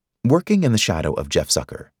 Working in the shadow of Jeff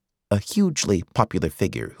Zucker, a hugely popular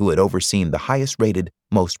figure who had overseen the highest-rated,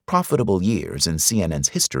 most profitable years in CNN's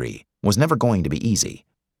history, was never going to be easy.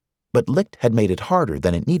 But Licht had made it harder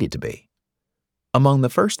than it needed to be. Among the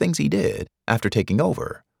first things he did, after taking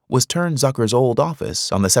over, was turn Zucker's old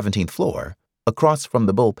office on the 17th floor, across from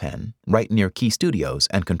the bullpen, right near key studios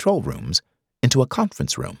and control rooms, into a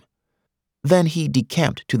conference room. Then he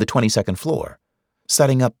decamped to the 22nd floor,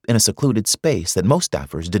 setting up in a secluded space that most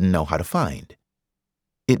staffers didn't know how to find.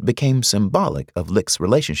 It became symbolic of Licht's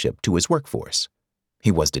relationship to his workforce.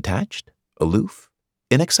 He was detached, aloof,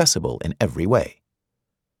 inaccessible in every way.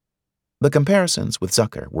 The comparisons with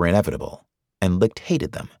Zucker were inevitable, and Licht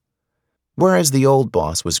hated them. Whereas the old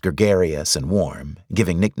boss was gregarious and warm,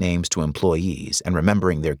 giving nicknames to employees and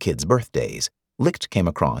remembering their kids' birthdays, Licht came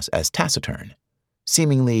across as taciturn,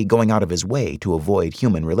 seemingly going out of his way to avoid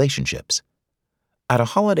human relationships. At a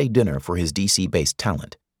holiday dinner for his DC-based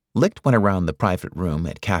talent, Licht went around the private room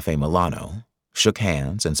at Cafe Milano, shook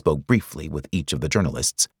hands and spoke briefly with each of the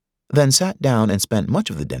journalists, then sat down and spent much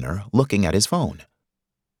of the dinner looking at his phone.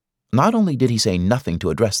 Not only did he say nothing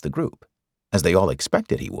to address the group, as they all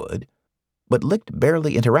expected he would, but Licht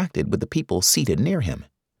barely interacted with the people seated near him.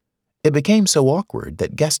 It became so awkward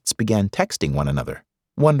that guests began texting one another,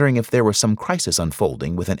 wondering if there was some crisis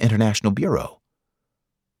unfolding with an international bureau.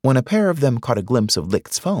 When a pair of them caught a glimpse of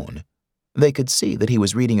Licht's phone, they could see that he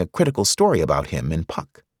was reading a critical story about him in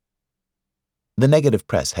Puck. The negative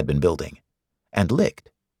press had been building, and Licht,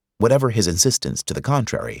 whatever his insistence to the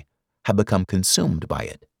contrary, had become consumed by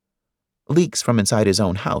it. Leaks from inside his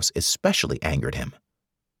own house especially angered him.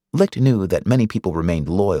 Licht knew that many people remained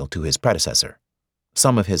loyal to his predecessor.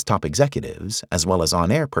 Some of his top executives, as well as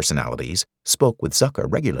on-air personalities, spoke with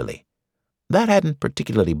Zucker regularly. That hadn't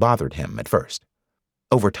particularly bothered him at first.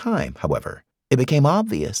 Over time, however, it became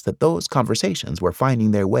obvious that those conversations were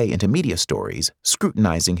finding their way into media stories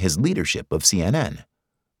scrutinizing his leadership of CNN.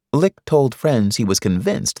 Licht told friends he was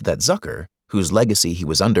convinced that Zucker, whose legacy he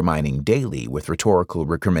was undermining daily with rhetorical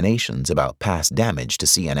recriminations about past damage to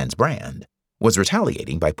CNN's brand, was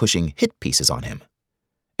retaliating by pushing hit pieces on him.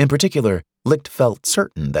 In particular, Licht felt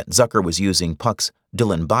certain that Zucker was using Puck's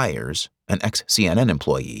Dylan Byers, an ex-CNN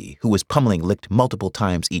employee who was pummeling Licht multiple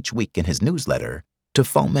times each week in his newsletter, to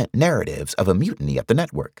foment narratives of a mutiny at the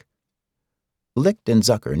network. Licht and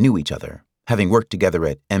Zucker knew each other, having worked together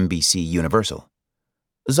at NBC Universal.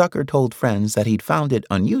 Zucker told friends that he'd found it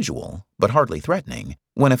unusual, but hardly threatening,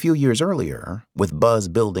 when a few years earlier, with buzz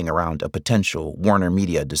building around a potential Warner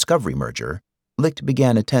Media Discovery merger, Licht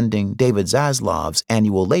began attending David Zaslav's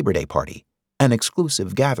annual Labor Day party, an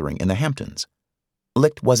exclusive gathering in the Hamptons.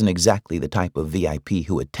 Licht wasn't exactly the type of VIP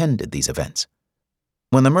who attended these events.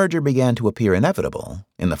 When the merger began to appear inevitable,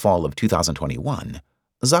 in the fall of 2021,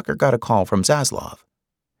 Zucker got a call from Zaslav.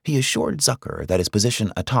 He assured Zucker that his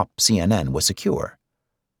position atop CNN was secure.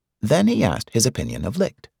 Then he asked his opinion of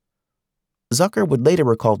Licht. Zucker would later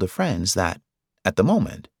recall to friends that, at the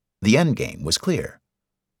moment, the endgame was clear.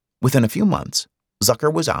 Within a few months,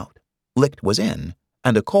 Zucker was out, Licht was in,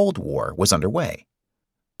 and a Cold War was underway.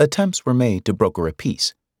 Attempts were made to broker a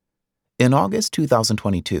peace. In August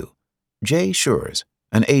 2022, Jay Schurz,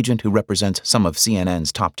 an agent who represents some of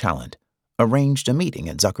CNN's top talent, arranged a meeting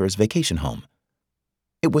at Zucker's vacation home.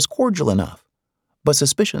 It was cordial enough, but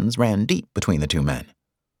suspicions ran deep between the two men.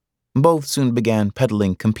 Both soon began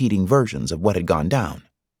peddling competing versions of what had gone down.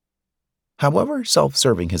 However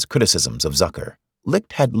self-serving his criticisms of Zucker,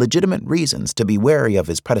 Licht had legitimate reasons to be wary of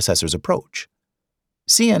his predecessor's approach.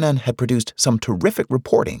 CNN had produced some terrific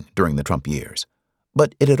reporting during the Trump years,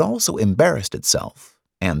 but it had also embarrassed itself,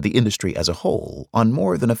 and the industry as a whole, on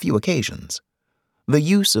more than a few occasions. The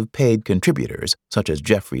use of paid contributors such as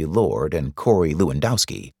Jeffrey Lord and Corey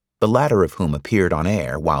Lewandowski, the latter of whom appeared on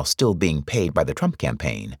air while still being paid by the Trump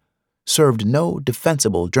campaign, served no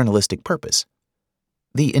defensible journalistic purpose.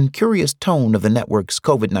 The incurious tone of the network's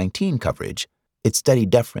COVID-19 coverage, its steady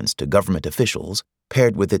deference to government officials,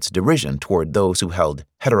 paired with its derision toward those who held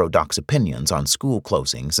heterodox opinions on school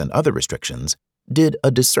closings and other restrictions, did a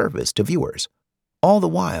disservice to viewers. All the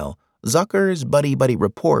while, Zucker's buddy-buddy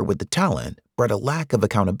rapport with the talent bred a lack of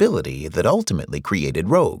accountability that ultimately created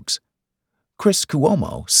rogues. Chris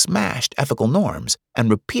Cuomo smashed ethical norms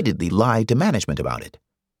and repeatedly lied to management about it.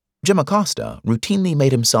 Jim Acosta routinely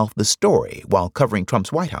made himself the story while covering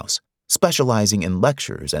Trump's White House, specializing in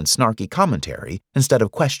lectures and snarky commentary instead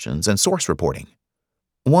of questions and source reporting.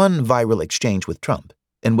 One viral exchange with Trump,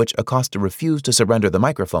 in which Acosta refused to surrender the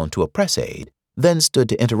microphone to a press aide, then stood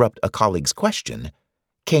to interrupt a colleague's question,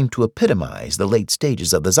 came to epitomize the late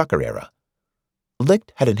stages of the Zucker era.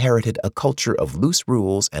 Licht had inherited a culture of loose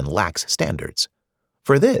rules and lax standards.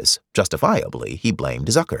 For this, justifiably, he blamed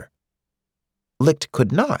Zucker. Licht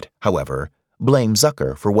could not, however, blame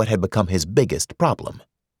Zucker for what had become his biggest problem: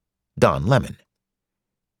 Don Lemon.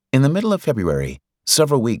 In the middle of February,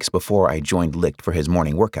 several weeks before I joined Licht for his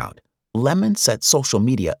morning workout, Lemon set social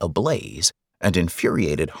media ablaze and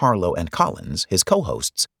infuriated Harlow and Collins, his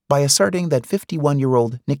co-hosts, by asserting that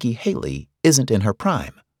 51-year-old Nikki Haley isn't in her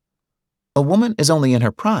prime. A woman is only in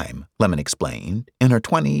her prime, Lemon explained, in her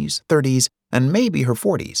 20s, 30s, and maybe her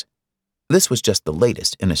 40s. This was just the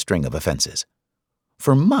latest in a string of offenses.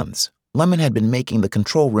 For months, Lemon had been making the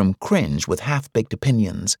control room cringe with half-baked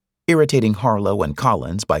opinions, irritating Harlow and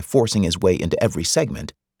Collins by forcing his way into every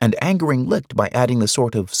segment, and angering Licht by adding the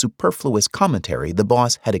sort of superfluous commentary the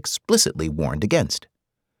boss had explicitly warned against.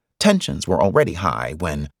 Tensions were already high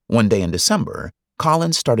when, one day in December,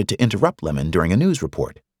 Collins started to interrupt Lemon during a news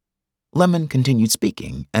report. Lemon continued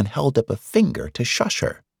speaking and held up a finger to shush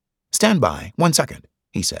her. "Stand by, 1 second,"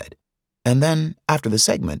 he said, and then, after the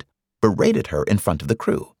segment, berated her in front of the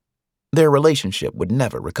crew. Their relationship would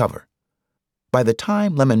never recover. By the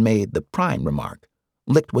time Lemon made the prime remark,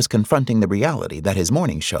 Licht was confronting the reality that his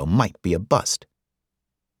morning show might be a bust.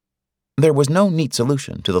 There was no neat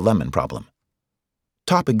solution to the Lemon problem.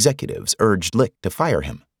 Top executives urged Licht to fire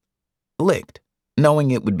him. Licht,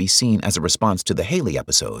 knowing it would be seen as a response to the Haley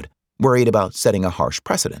episode, worried about setting a harsh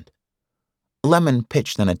precedent. Lemon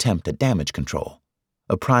pitched an attempt at damage control,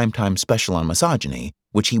 a primetime special on misogyny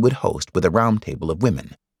which he would host with a roundtable of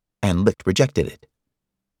women, and Licht rejected it.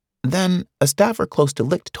 Then, a staffer close to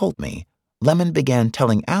Licht told me, Lemon began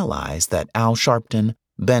telling allies that Al Sharpton,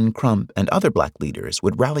 Ben Crump, and other black leaders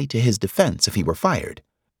would rally to his defense if he were fired,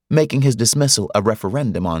 making his dismissal a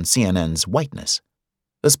referendum on CNN's whiteness.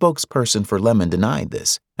 A spokesperson for Lemon denied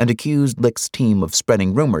this and accused Licht's team of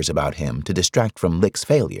spreading rumors about him to distract from Licht's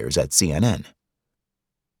failures at CNN.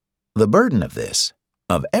 The burden of this,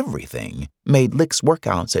 of everything, made Licht's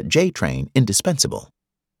workouts at J-Train indispensable.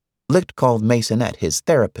 Licht called Masonette his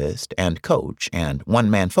therapist and coach and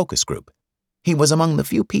one-man focus group. He was among the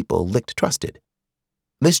few people Licht trusted.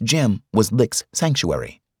 This gym was Licht's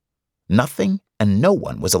sanctuary. Nothing and no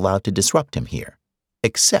one was allowed to disrupt him here,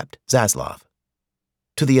 except Zaslav.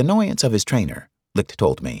 To the annoyance of his trainer, Licht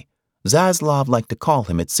told me, Zaslav liked to call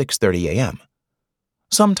him at 6:30 a.m.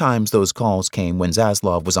 Sometimes those calls came when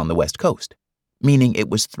Zaslav was on the West Coast, meaning it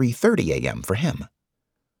was 3:30 a.m. for him.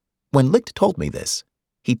 When Licht told me this,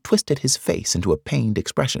 he twisted his face into a pained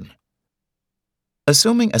expression.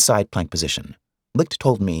 Assuming a side plank position, Licht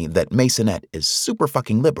told me that Masonette is super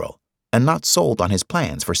fucking liberal and not sold on his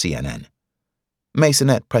plans for CNN.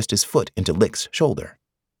 Masonette pressed his foot into Licht's shoulder.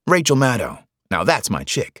 "Rachel Maddow, now that's my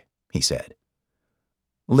chick," he said.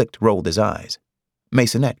 Licht rolled his eyes.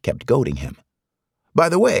 Masonette kept goading him. "By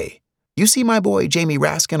the way, you see my boy Jamie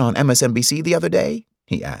Raskin on MSNBC the other day?"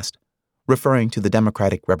 he asked, referring to the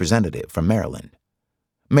Democratic representative from Maryland.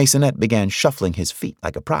 Masonette began shuffling his feet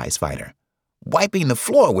like a prize fighter. "Wiping the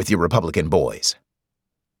floor with your Republican boys."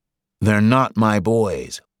 "They're not my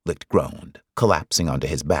boys," Licht groaned, collapsing onto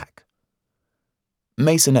his back.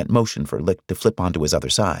 Masonette motioned for Licht to flip onto his other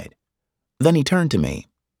side. Then he turned to me,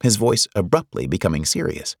 his voice abruptly becoming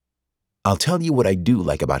serious. "I'll tell you what I do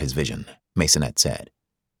like about his vision," Masonette said.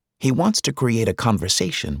 "He wants to create a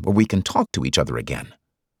conversation where we can talk to each other again.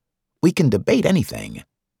 We can debate anything,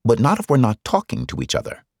 but not if we're not talking to each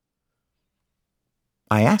other."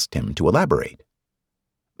 I asked him to elaborate.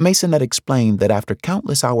 Masonette explained that after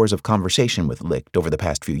countless hours of conversation with Licht over the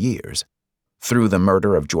past few years, through the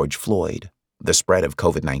murder of George Floyd, the spread of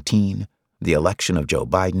COVID-19, the election of Joe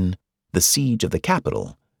Biden, the siege of the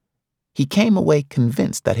Capitol, He came away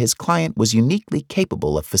convinced that his client was uniquely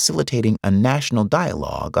capable of facilitating a national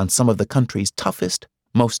dialogue on some of the country's toughest,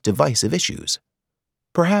 most divisive issues.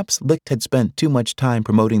 Perhaps Licht had spent too much time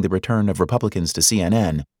promoting the return of Republicans to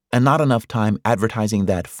CNN and not enough time advertising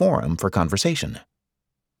that forum for conversation.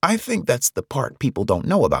 I think that's the part people don't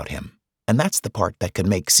know about him, and that's the part that could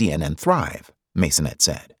make CNN thrive, Masonette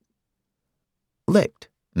said. Licht,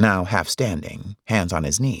 now half standing, hands on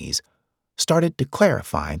his knees, started to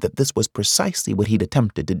clarify that this was precisely what he'd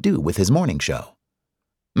attempted to do with his morning show.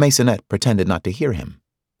 Masonette pretended not to hear him,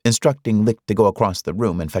 instructing Licht to go across the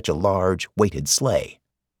room and fetch a large, weighted sleigh.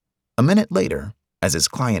 A minute later, as his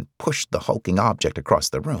client pushed the hulking object across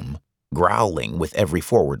the room, growling with every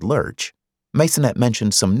forward lurch, Masonette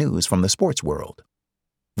mentioned some news from the sports world.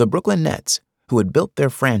 The Brooklyn Nets, who had built their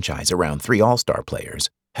franchise around 3 all-star players,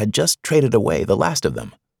 had just traded away the last of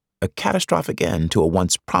them, a catastrophic end to a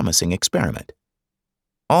once promising experiment.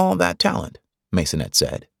 All that talent, Masonette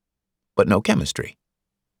said, but no chemistry.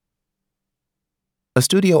 A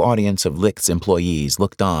studio audience of Licht's employees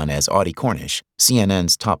looked on as Audie Cornish,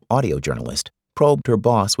 CNN's top audio journalist, probed her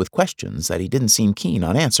boss with questions that he didn't seem keen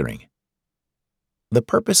on answering. The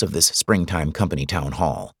purpose of this springtime company town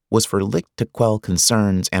hall was for Licht to quell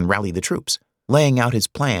concerns and rally the troops, laying out his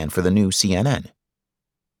plan for the new CNN.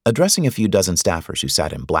 Addressing a few dozen staffers who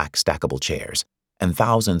sat in black stackable chairs, and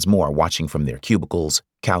thousands more watching from their cubicles,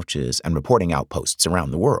 couches, and reporting outposts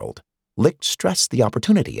around the world, Licht stressed the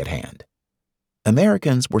opportunity at hand.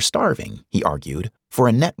 Americans were starving, he argued, for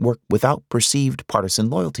a network without perceived partisan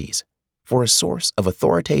loyalties, for a source of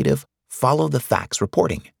authoritative, follow-the-facts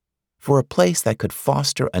reporting, for a place that could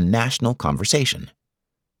foster a national conversation.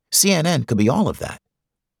 CNN could be all of that.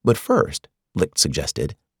 But first, Licht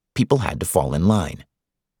suggested, people had to fall in line.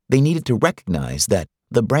 They needed to recognize that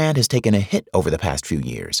the brand has taken a hit over the past few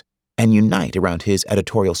years and unite around his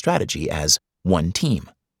editorial strategy as one team.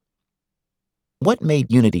 What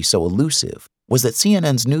made unity so elusive was that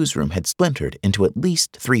CNN's newsroom had splintered into at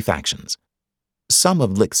least 3 factions. Some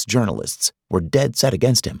of Licht's journalists were dead set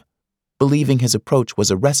against him, believing his approach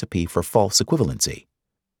was a recipe for false equivalency.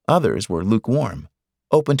 Others were lukewarm,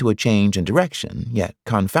 open to a change in direction, yet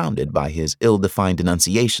confounded by his ill-defined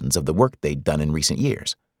denunciations of the work they'd done in recent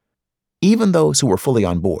years. Even those who were fully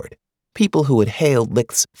on board, people who had hailed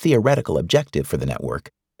Licht's theoretical objective for the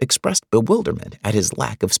network, expressed bewilderment at his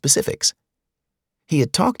lack of specifics. He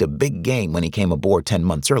had talked a big game when he came aboard 10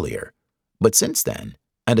 months earlier, but since then,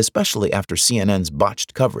 and especially after CNN's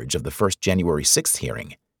botched coverage of the first January 6th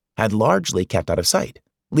hearing, had largely kept out of sight,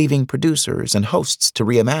 leaving producers and hosts to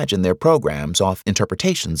reimagine their programs off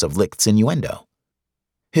interpretations of Licht's innuendo.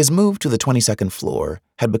 His move to the 22nd floor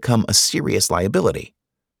had become a serious liability.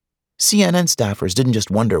 CNN staffers didn't just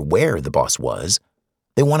wonder where the boss was,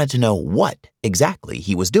 they wanted to know what exactly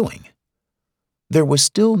he was doing. There was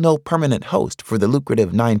still no permanent host for the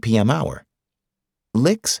lucrative 9 p.m. hour.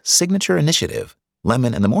 Licht's signature initiative,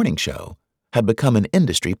 Lemon and the Morning Show, had become an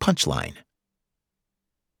industry punchline.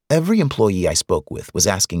 Every employee I spoke with was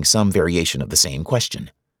asking some variation of the same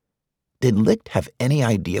question. Did Licht have any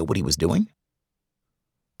idea what he was doing?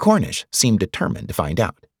 Cornish seemed determined to find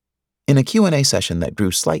out. In a Q&A session that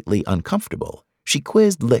grew slightly uncomfortable, she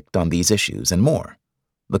quizzed Licht on these issues and more: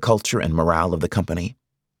 the culture and morale of the company,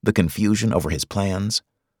 the confusion over his plans,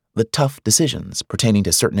 the tough decisions pertaining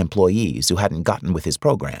to certain employees who hadn't gotten with his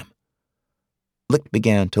program. Licht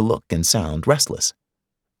began to look and sound restless.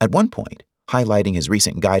 At one point, highlighting his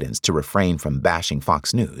recent guidance to refrain from bashing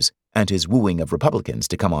Fox News and his wooing of Republicans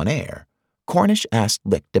to come on air, Cornish asked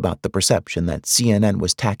Licht about the perception that CNN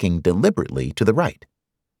was tacking deliberately to the right.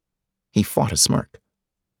 He fought a smirk.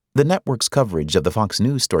 The network's coverage of the Fox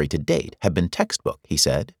News story to date had been textbook, he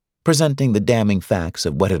said, presenting the damning facts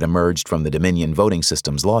of what had emerged from the Dominion voting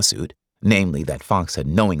systems lawsuit, namely that Fox had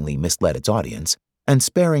knowingly misled its audience, and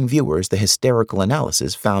sparing viewers the hysterical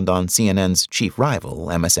analysis found on CNN's chief rival,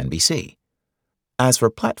 MSNBC. As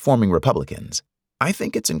for platforming Republicans, I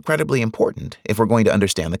think it's incredibly important if we're going to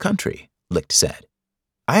understand the country, Licht said.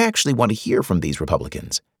 I actually want to hear from these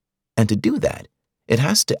Republicans. And to do that, it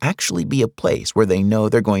has to actually be a place where they know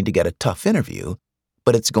they're going to get a tough interview,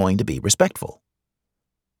 but it's going to be respectful.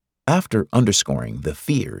 After underscoring the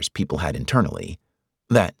fears people had internally,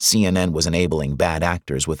 that CNN was enabling bad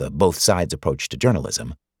actors with a both-sides approach to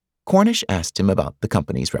journalism, Cornish asked him about the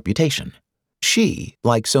company's reputation. She,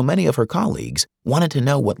 like so many of her colleagues, wanted to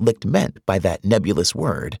know what Licht meant by that nebulous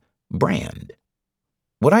word, brand.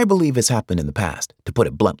 What I believe has happened in the past, to put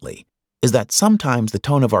it bluntly, is that sometimes the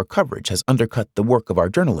tone of our coverage has undercut the work of our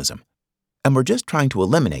journalism, and we're just trying to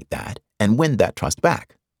eliminate that and win that trust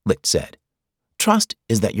back, Licht said. Trust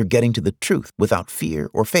is that you're getting to the truth without fear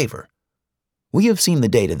or favor, We have seen the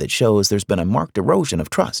data that shows there's been a marked erosion of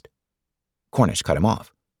trust. Cornish cut him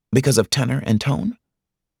off. Because of tenor and tone?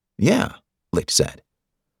 Yeah, Licht said.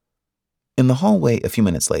 In the hallway a few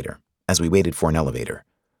minutes later, as we waited for an elevator,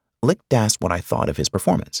 Licht asked what I thought of his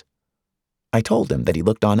performance. I told him that he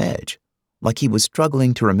looked on edge, like he was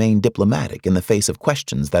struggling to remain diplomatic in the face of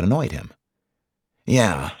questions that annoyed him.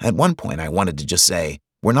 Yeah, at one point I wanted to just say,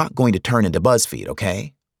 "We're not going to turn into BuzzFeed,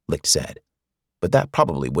 okay?" Licht said. But that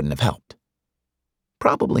probably wouldn't have helped.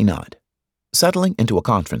 Probably not. Settling into a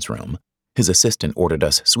conference room, his assistant ordered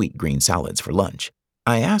us sweet green salads for lunch.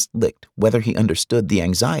 I asked Licht whether he understood the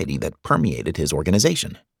anxiety that permeated his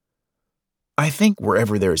organization. I think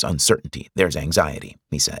wherever there's uncertainty, there's anxiety,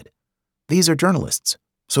 he said. These are journalists,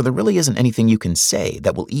 so there really isn't anything you can say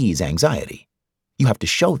that will ease anxiety. You have to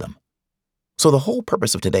show them. So the whole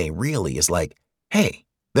purpose of today really is like, hey,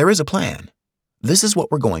 there is a plan. This is what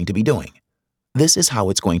we're going to be doing. This is how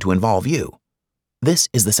it's going to involve you. This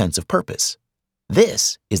is the sense of purpose.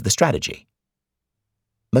 This is the strategy.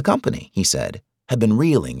 The company, he said, had been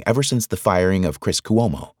reeling ever since the firing of Chris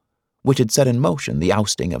Cuomo, which had set in motion the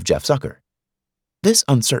ousting of Jeff Zucker. This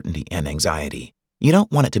uncertainty and anxiety, you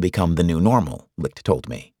don't want it to become the new normal, Licht told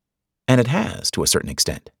me. And it has to a certain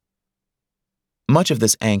extent. Much of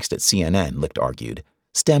this angst at CNN, Licht argued,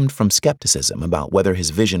 stemmed from skepticism about whether his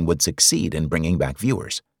vision would succeed in bringing back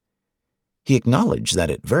viewers. He acknowledged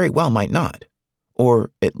that it very well might not,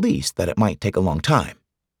 or at least that it might take a long time.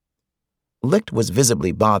 Licht was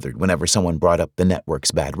visibly bothered whenever someone brought up the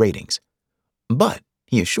network's bad ratings. But,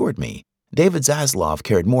 he assured me, David Zaslav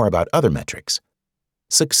cared more about other metrics.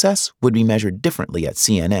 Success would be measured differently at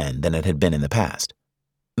CNN than it had been in the past.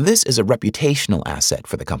 This is a reputational asset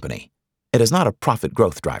for the company. It is not a profit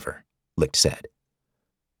growth driver, Licht said.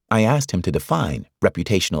 I asked him to define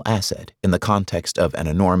reputational asset in the context of an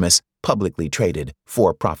enormous, publicly traded,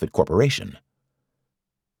 for-profit corporation.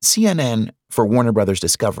 CNN, for Warner Brothers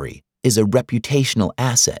Discovery, is a reputational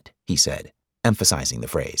asset, he said, emphasizing the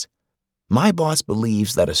phrase. My boss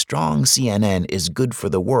believes that a strong CNN is good for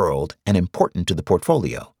the world and important to the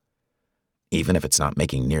portfolio, even if it's not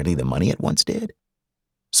making nearly the money it once did.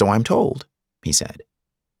 So I'm told, he said.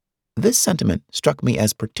 This sentiment struck me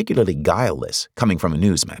as particularly guileless coming from a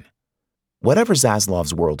newsman. Whatever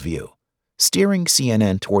Zaslav's worldview, steering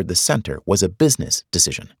CNN toward the center was a business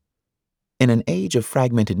decision. In an age of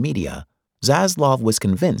fragmented media, Zaslav was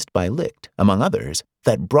convinced by Licht, among others,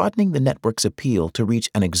 that broadening the network's appeal to reach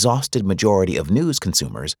an exhausted majority of news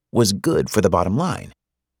consumers was good for the bottom line,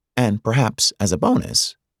 and perhaps, as a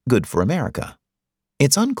bonus, good for America.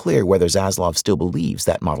 It's unclear whether Zaslav still believes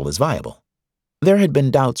that model is viable. There had been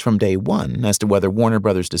doubts from day one as to whether Warner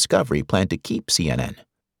Brothers Discovery planned to keep CNN.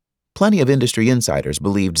 Plenty of industry insiders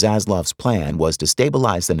believed Zaslav's plan was to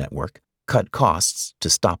stabilize the network, cut costs to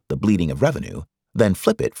stop the bleeding of revenue, then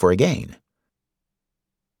flip it for a gain.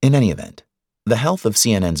 In any event, the health of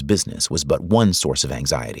CNN's business was but one source of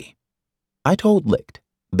anxiety. I told Licht,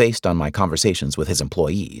 based on my conversations with his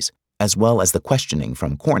employees, as well as the questioning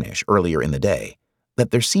from Cornish earlier in the day, that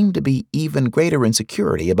there seemed to be even greater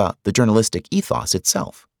insecurity about the journalistic ethos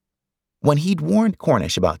itself. When he'd warned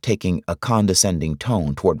Cornish about taking a condescending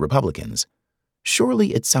tone toward Republicans,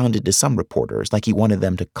 surely it sounded to some reporters like he wanted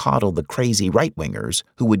them to coddle the crazy right-wingers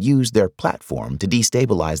who would use their platform to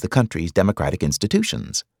destabilize the country's democratic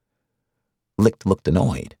institutions. Licht looked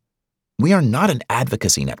annoyed. We are not an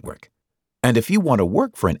advocacy network. And if you want to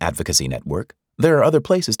work for an advocacy network, there are other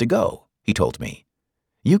places to go, he told me.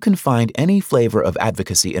 You can find any flavor of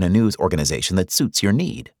advocacy in a news organization that suits your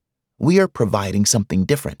need. We are providing something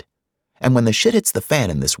different. And when the shit hits the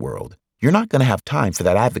fan in this world, you're not going to have time for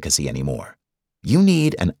that advocacy anymore. You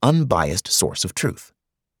need an unbiased source of truth.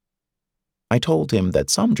 I told him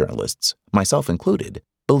that some journalists, myself included,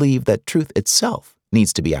 believe that truth itself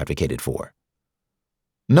needs to be advocated for.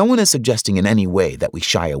 No one is suggesting in any way that we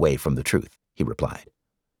shy away from the truth, he replied.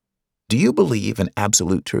 Do you believe in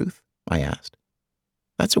absolute truth? I asked.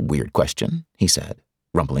 That's a weird question, he said,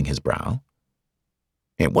 rumpling his brow.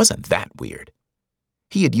 It wasn't that weird.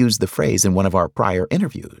 He had used the phrase in one of our prior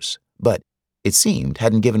interviews, but it seemed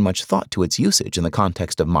hadn't given much thought to its usage in the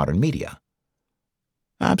context of modern media.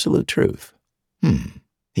 Absolute truth.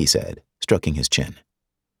 He said, stroking his chin.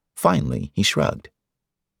 Finally, he shrugged.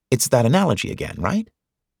 It's that analogy again, right?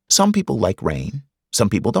 Some people like rain, some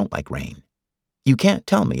people don't like rain. You can't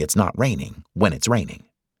tell me it's not raining when it's raining.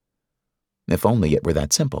 If only it were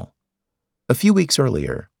that simple. A few weeks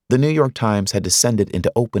earlier, the New York Times had descended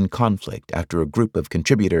into open conflict after a group of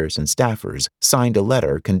contributors and staffers signed a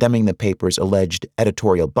letter condemning the paper's alleged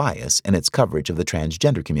editorial bias in its coverage of the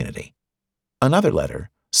transgender community. Another letter,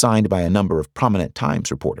 signed by a number of prominent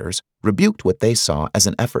Times reporters, rebuked what they saw as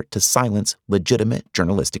an effort to silence legitimate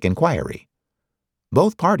journalistic inquiry.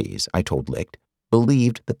 Both parties, I told Licht,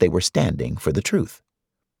 believed that they were standing for the truth.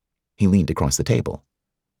 He leaned across the table.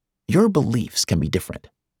 Your beliefs can be different,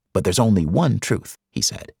 but there's only one truth, he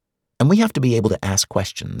said, and we have to be able to ask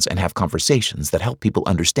questions and have conversations that help people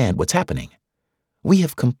understand what's happening. We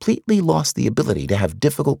have completely lost the ability to have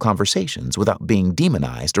difficult conversations without being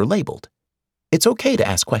demonized or labeled. It's okay to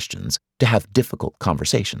ask questions, to have difficult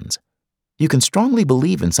conversations. You can strongly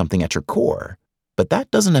believe in something at your core, but that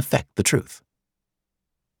doesn't affect the truth.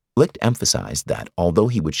 Licht emphasized that, although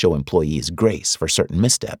he would show employees grace for certain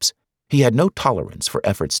missteps, he had no tolerance for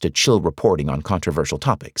efforts to chill reporting on controversial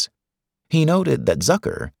topics. He noted that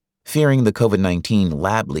Zucker, fearing the COVID-19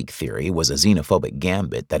 lab leak theory was a xenophobic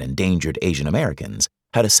gambit that endangered Asian Americans,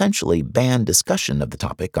 had essentially banned discussion of the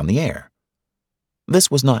topic on the air.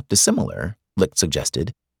 This was not dissimilar, Licht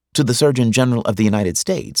suggested, to the Surgeon General of the United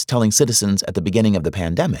States telling citizens at the beginning of the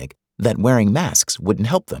pandemic that wearing masks wouldn't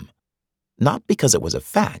help them, not because it was a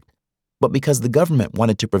fact, but because the government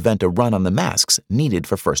wanted to prevent a run on the masks needed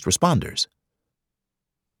for first responders.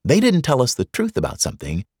 They didn't tell us the truth about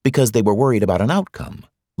something because they were worried about an outcome,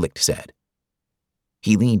 Licht said.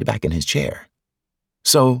 He leaned back in his chair.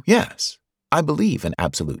 So, yes, I believe in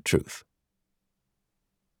absolute truth.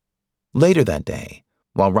 Later that day,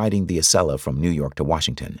 while riding the Acela from New York to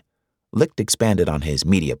Washington, Licht expanded on his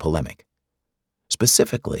media polemic.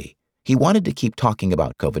 Specifically, he wanted to keep talking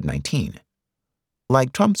about COVID-19.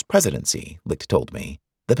 Like Trump's presidency, Licht told me,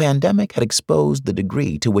 the pandemic had exposed the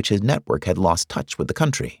degree to which his network had lost touch with the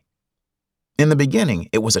country. In the beginning,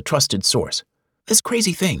 it was a trusted source. This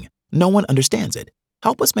crazy thing, no one understands it.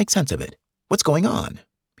 Help us make sense of it. What's going on?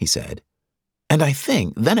 He said. And I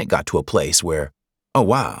think then it got to a place where, oh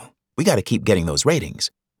wow, we got to keep getting those ratings.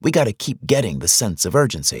 We got to keep getting the sense of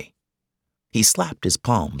urgency. He slapped his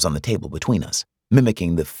palms on the table between us,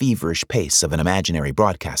 mimicking the feverish pace of an imaginary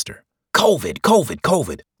broadcaster. COVID, COVID,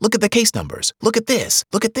 COVID. Look at the case numbers. Look at this,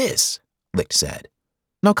 Licht said.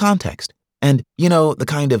 No context. And, the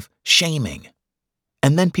kind of shaming.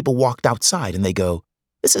 And then people walked outside and they go,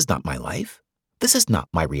 this is not my life. This is not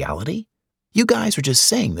my reality. You guys are just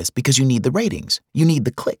saying this because you need the ratings. You need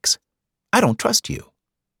the clicks. I don't trust you.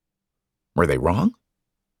 Were they wrong?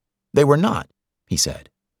 They were not, he said.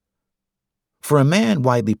 For a man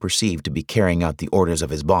widely perceived to be carrying out the orders of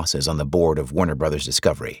his bosses on the board of Warner Brothers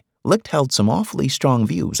Discovery, Licht held some awfully strong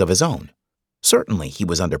views of his own. Certainly he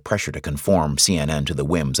was under pressure to conform CNN to the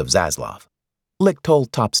whims of Zaslav. Licht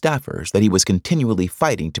told top staffers that he was continually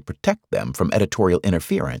fighting to protect them from editorial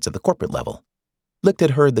interference at the corporate level. Licht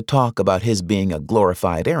had heard the talk about his being a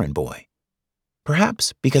glorified errand boy.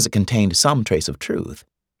 Perhaps because it contained some trace of truth,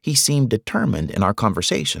 he seemed determined in our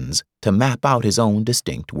conversations to map out his own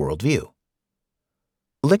distinct worldview.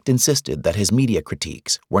 Licht insisted that his media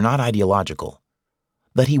critiques were not ideological,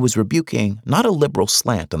 that he was rebuking not a liberal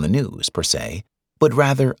slant on the news, per se, but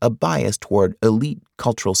rather a bias toward elite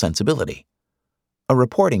cultural sensibility, a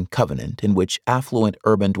reporting covenant in which affluent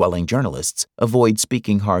urban-dwelling journalists avoid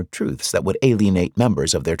speaking hard truths that would alienate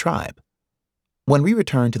members of their tribe. When we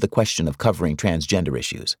returned to the question of covering transgender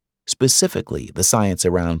issues, specifically the science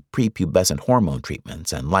around prepubescent hormone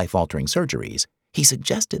treatments and life-altering surgeries, he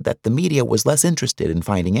suggested that the media was less interested in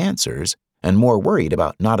finding answers and more worried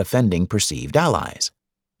about not offending perceived allies.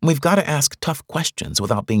 We've got to ask tough questions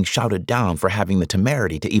without being shouted down for having the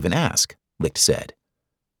temerity to even ask, Licht said.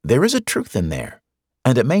 There is a truth in there,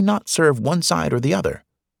 and it may not serve one side or the other,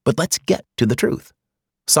 but let's get to the truth.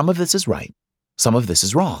 Some of this is right, some of this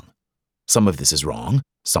is wrong. Some of this is wrong,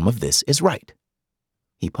 some of this is right.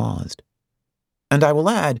 He paused. And I will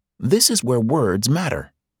add, this is where words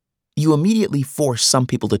matter. You immediately force some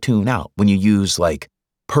people to tune out when you use,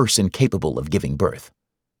 person capable of giving birth.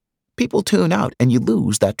 People tune out and you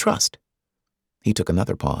lose that trust. He took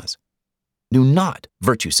another pause. Do not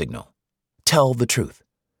virtue signal. Tell the truth.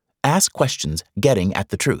 Ask questions getting at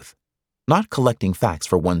the truth, not collecting facts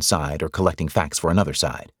for one side or collecting facts for another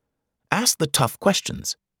side. Ask the tough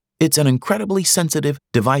questions. It's an incredibly sensitive,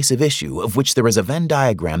 divisive issue of which there is a Venn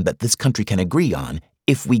diagram that this country can agree on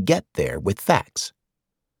if we get there with facts.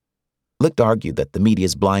 Licht argued that the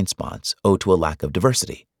media's blind spots owe to a lack of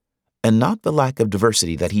diversity, and not the lack of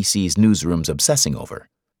diversity that he sees newsrooms obsessing over.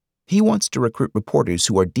 He wants to recruit reporters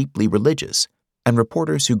who are deeply religious, and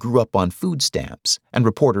reporters who grew up on food stamps, and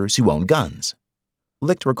reporters who own guns.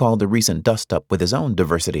 Licht recalled a recent dust-up with his own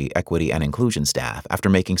diversity, equity, and inclusion staff after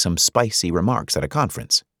making some spicy remarks at a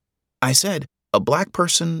conference. I said, a black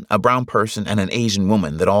person, a brown person, and an Asian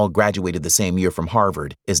woman that all graduated the same year from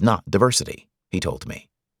Harvard is not diversity, he told me.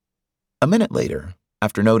 A minute later,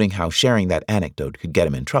 After noting how sharing that anecdote could get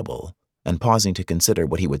him in trouble, and pausing to consider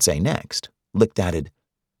what he would say next, Licht added,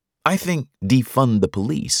 I think defund the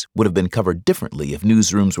police would have been covered differently if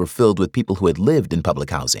newsrooms were filled with people who had lived in public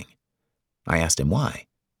housing. I asked him why.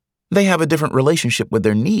 They have a different relationship with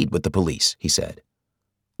their need with the police, he said.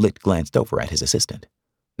 Licht glanced over at his assistant.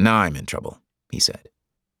 Now I'm in trouble, he said.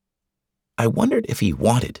 I wondered if he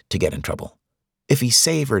wanted to get in trouble, if he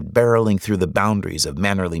savored barreling through the boundaries of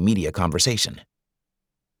mannerly media conversation.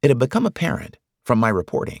 It had become apparent, from my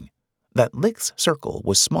reporting, that Licht's circle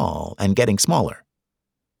was small and getting smaller.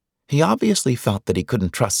 He obviously felt that he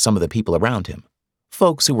couldn't trust some of the people around him,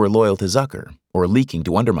 folks who were loyal to Zucker or leaking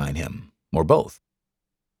to undermine him, or both.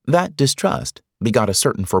 That distrust begot a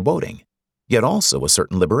certain foreboding, yet also a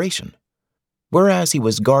certain liberation. Whereas he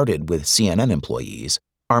was guarded with CNN employees,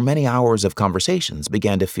 our many hours of conversations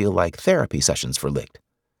began to feel like therapy sessions for Licht,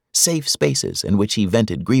 safe spaces in which he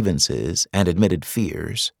vented grievances and admitted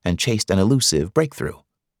fears and chased an elusive breakthrough.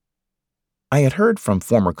 I had heard from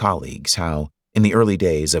former colleagues how, in the early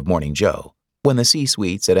days of Morning Joe, when the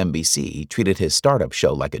C-suites at NBC treated his startup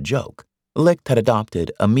show like a joke, Licht had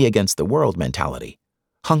adopted a me-against-the-world mentality,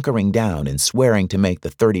 hunkering down and swearing to make the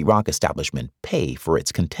 30 Rock establishment pay for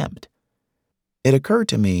its contempt. It occurred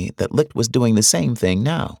to me that Licht was doing the same thing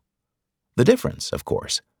now. The difference, of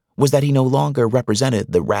course, was that he no longer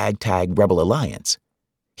represented the ragtag Rebel Alliance.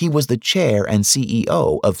 He was the chair and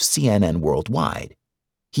CEO of CNN Worldwide.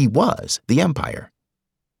 He was the empire.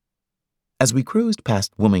 As we cruised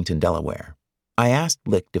past Wilmington, Delaware, I asked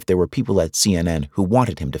Licht if there were people at CNN who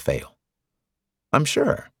wanted him to fail. I'm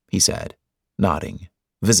sure, he said, nodding,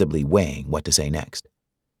 visibly weighing what to say next.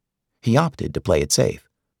 He opted to play it safe.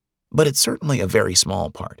 But it's certainly a very small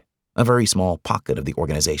part, a very small pocket of the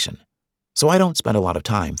organization, so I don't spend a lot of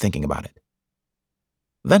time thinking about it.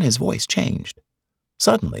 Then his voice changed.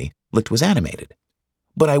 Suddenly, Licht was animated.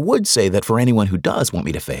 But I would say that for anyone who does want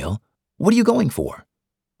me to fail, what are you going for?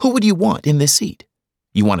 Who would you want in this seat?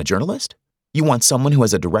 You want a journalist? You want someone who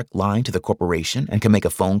has a direct line to the corporation and can make a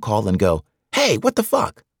phone call and go, hey, what the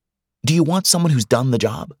fuck? Do you want someone who's done the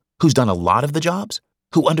job? Who's done a lot of the jobs?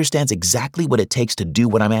 Who understands exactly what it takes to do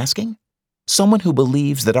what I'm asking? Someone who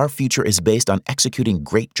believes that our future is based on executing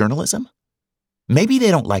great journalism? Maybe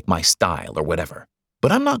they don't like my style or whatever,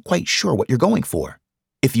 but I'm not quite sure what you're going for,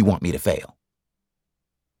 if you want me to fail.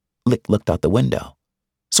 Licht looked out the window.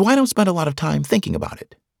 So I don't spend a lot of time thinking about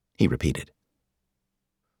it, he repeated.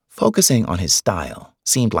 Focusing on his style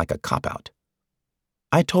seemed like a cop-out.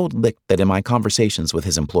 I told Licht that in my conversations with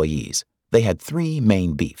his employees, they had 3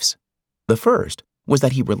 main beefs. The first was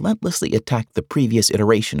that he relentlessly attacked the previous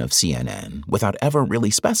iteration of CNN without ever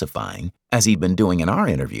really specifying, as he'd been doing in our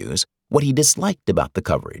interviews, what he disliked about the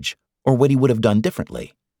coverage or what he would have done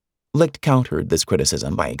differently. Licht countered this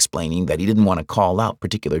criticism by explaining that he didn't want to call out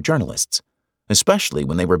particular journalists, especially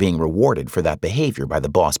when they were being rewarded for that behavior by the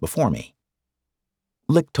boss before me.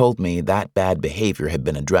 Licht told me that bad behavior had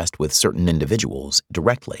been addressed with certain individuals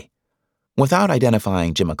directly. Without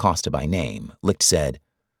identifying Jim Acosta by name, Licht said,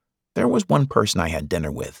 there was one person I had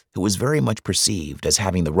dinner with who was very much perceived as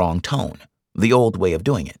having the wrong tone, the old way of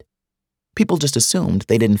doing it. People just assumed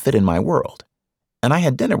they didn't fit in my world. And I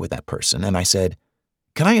had dinner with that person and I said,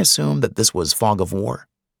 can I assume that this was fog of war?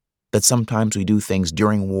 That sometimes we do things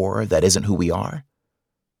during war that isn't who we are?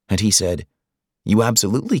 And he said, you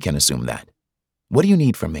absolutely can assume that. What do you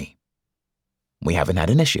need from me? We haven't had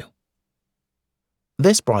an issue.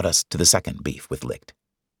 This brought us to the second beef with Licht.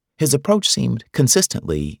 His approach seemed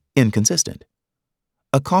consistently inconsistent.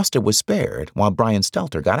 Acosta was spared while Brian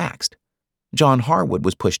Stelter got axed. John Harwood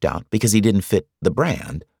was pushed out because he didn't fit the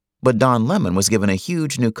brand, but Don Lemon was given a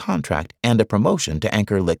huge new contract and a promotion to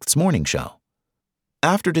anchor Licht's morning show.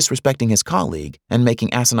 After disrespecting his colleague and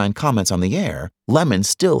making asinine comments on the air, Lemon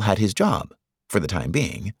still had his job, for the time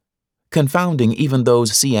being, confounding even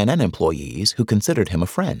those CNN employees who considered him a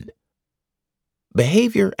friend.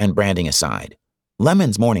 Behavior and branding aside,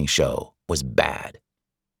 Lemon's morning show was bad.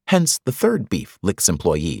 Hence the third beef Licht's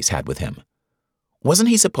employees had with him. Wasn't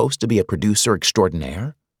he supposed to be a producer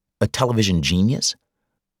extraordinaire? A television genius?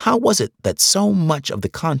 How was it that so much of the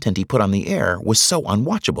content he put on the air was so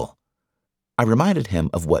unwatchable? I reminded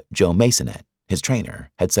him of what Joe Masonet, his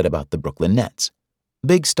trainer, had said about the Brooklyn Nets.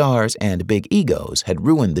 Big stars and big egos had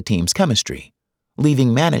ruined the team's chemistry,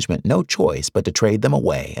 leaving management no choice but to trade them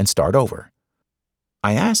away and start over.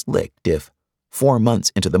 I asked Licht if, 4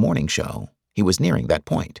 months into the morning show, he was nearing that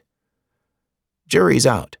point. Jury's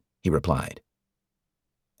out, he replied.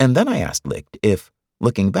 And then I asked Licht if,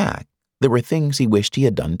 looking back, there were things he wished he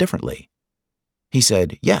had done differently. He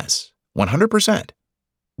said yes, 100%,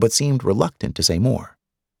 but seemed reluctant to say more.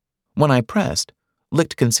 When I pressed,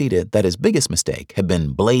 Licht conceded that his biggest mistake had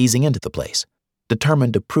been blazing into the place,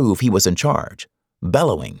 determined to prove he was in charge,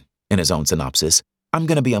 bellowing, in his own synopsis, "I'm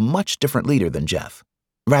going to be a much different leader than Jeff,"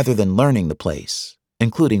 rather than learning the place,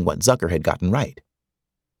 including what Zucker had gotten right.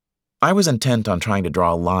 "I was intent on trying to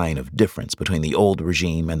draw a line of difference between the old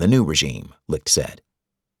regime and the new regime," Licht said.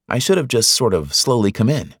 "I should have just sort of slowly come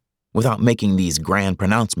in, without making these grand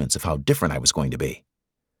pronouncements of how different I was going to be."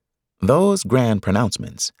 Those grand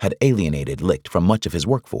pronouncements had alienated Licht from much of his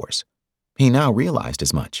workforce. He now realized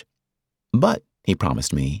as much. But, he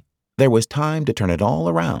promised me, there was time to turn it all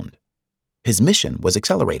around. His mission was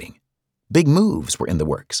accelerating. Big moves were in the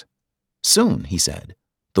works. Soon, he said,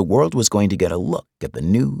 the world was going to get a look at the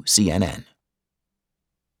new CNN.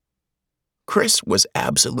 Chris was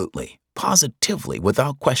absolutely, positively,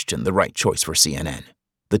 without question the right choice for CNN,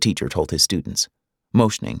 the teacher told his students,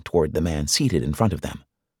 motioning toward the man seated in front of them.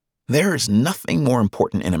 "There's nothing more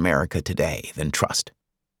important in America today than trust.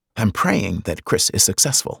 I'm praying that Chris is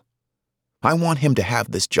successful. I want him to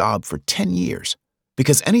have this job for 10 years,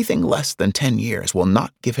 because anything less than 10 years will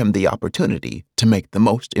not give him the opportunity to make the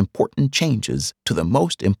most important changes to the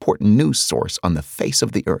most important news source on the face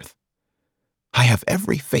of the earth. I have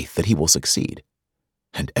every faith that he will succeed,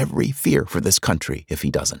 and every fear for this country if he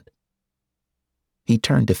doesn't." He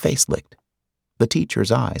turned to face Licht. The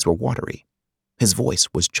teacher's eyes were watery. His voice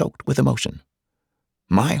was choked with emotion.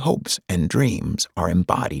 "My hopes and dreams are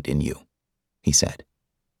embodied in you," he said.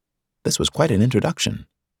 This was quite an introduction,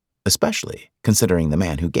 especially considering the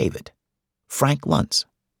man who gave it, Frank Luntz.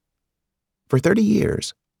 For 30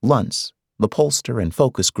 years, Luntz, the pollster and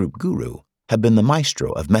focus group guru, had been the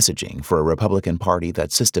maestro of messaging for a Republican Party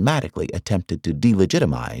that systematically attempted to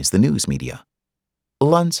delegitimize the news media.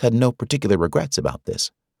 Luntz had no particular regrets about this.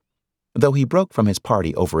 Though he broke from his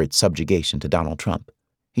party over its subjugation to Donald Trump,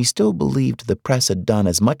 he still believed the press had done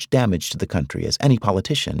as much damage to the country as any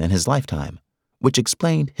politician in his lifetime, which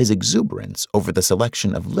explained his exuberance over the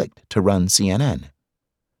selection of Licht to run CNN.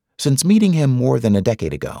 Since meeting him more than a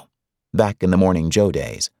decade ago, back in the Morning Joe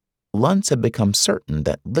days, Luntz had become certain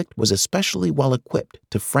that Licht was especially well equipped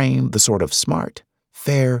to frame the sort of smart,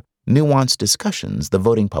 fair, nuanced discussions the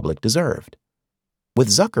voting public deserved. With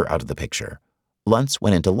Zucker out of the picture, Luntz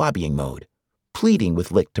went into lobbying mode, pleading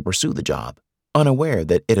with Licht to pursue the job, unaware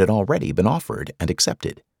that it had already been offered and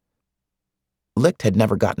accepted. Licht had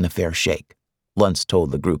never gotten a fair shake, Luntz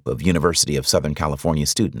told the group of University of Southern California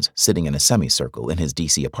students sitting in a semicircle in his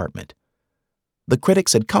D.C. apartment. The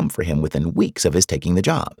critics had come for him within weeks of his taking the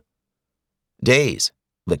job. "Days,"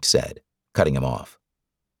 Licht said, cutting him off.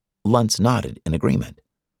 Luntz nodded in agreement.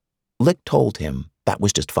 Licht told him that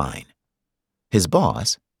was just fine. His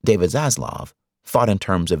boss, David Zaslav, thought in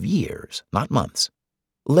terms of years, not months.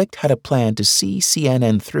 Licht had a plan to see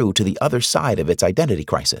CNN through to the other side of its identity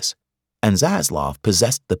crisis, and Zaslav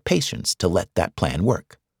possessed the patience to let that plan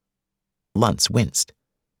work. Luntz winced.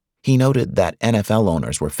 He noted that NFL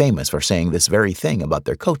owners were famous for saying this very thing about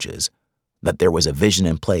their coaches, that there was a vision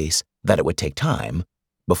in place, that it would take time,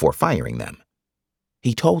 before firing them.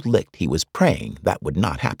 He told Licht he was praying that would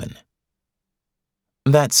not happen.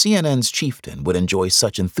 That CNN's chieftain would enjoy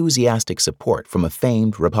such enthusiastic support from a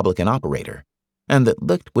famed Republican operator, and that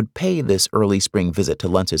Licht would pay this early spring visit to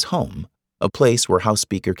Luntz's home, a place where House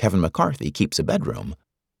Speaker Kevin McCarthy keeps a bedroom,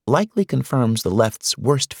 likely confirms the left's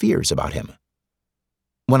worst fears about him.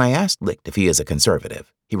 When I asked Licht if he is a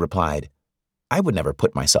conservative, he replied, "I would never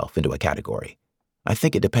put myself into a category. I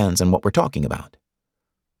think it depends on what we're talking about."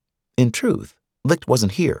 In truth, Licht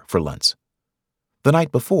wasn't here for Luntz. The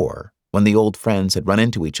night before, when the old friends had run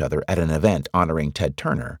into each other at an event honoring Ted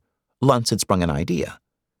Turner, Luntz had sprung an idea.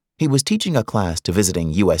 He was teaching a class to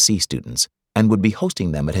visiting USC students and would be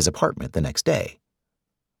hosting them at his apartment the next day.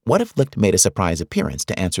 What if Licht made a surprise appearance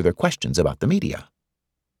to answer their questions about the media?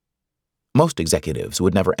 Most executives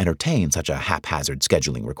would never entertain such a haphazard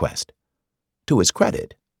scheduling request. To his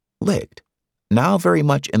credit, Licht, now very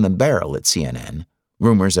much in the barrel at CNN,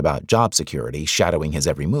 rumors about job security shadowing his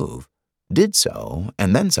every move, did so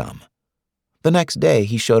and then some. The next day,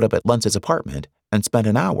 he showed up at Luntz's apartment and spent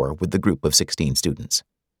an hour with the group of 16 students.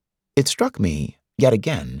 It struck me, yet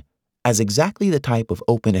again, as exactly the type of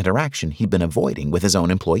open interaction he'd been avoiding with his own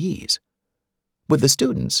employees. With the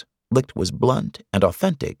students, Licht was blunt and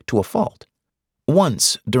authentic to a fault.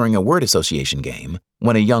 Once, during a word association game,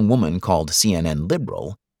 when a young woman called CNN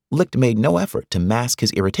liberal, Licht made no effort to mask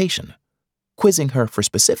his irritation, quizzing her for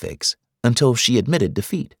specifics until she admitted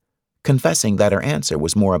defeat, confessing that her answer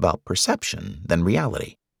was more about perception than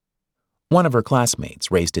reality. One of her classmates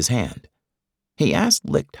raised his hand. He asked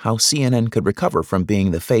Licht how CNN could recover from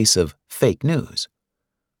being the face of fake news.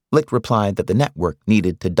 Licht replied that the network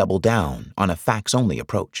needed to double down on a facts-only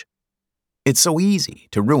approach. "It's so easy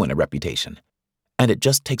to ruin a reputation, and it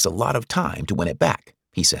just takes a lot of time to win it back,"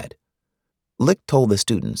 he said. Licht told the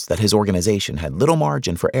students that his organization had little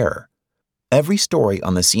margin for error. Every story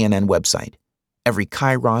on the CNN website, every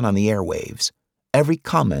chyron on the airwaves, every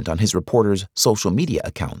comment on his reporters' social media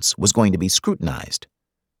accounts was going to be scrutinized.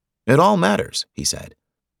 "It all matters," he said,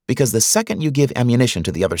 "because the second you give ammunition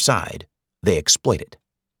to the other side, they exploit it."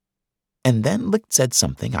 And then Licht said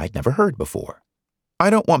something I'd never heard before.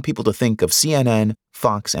 "I don't want people to think of CNN,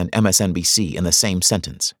 Fox, and MSNBC in the same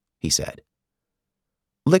sentence," he said.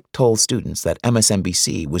 Licht told students that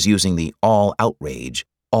MSNBC was using the all-outrage,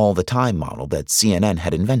 all-the-time model that CNN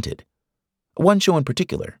had invented. One show in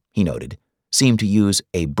particular, he noted, seemed to use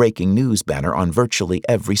a breaking news banner on virtually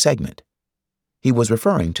every segment. He was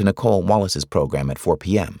referring to Nicole Wallace's program at 4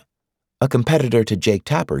 p.m., a competitor to Jake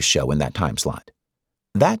Tapper's show in that time slot.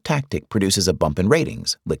 That tactic produces a bump in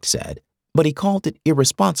ratings, Licht said, but he called it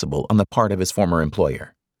irresponsible on the part of his former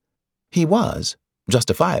employer. He was,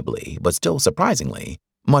 justifiably, but still surprisingly,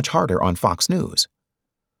 much harder on Fox News.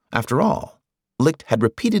 After all, Licht had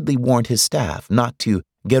repeatedly warned his staff not to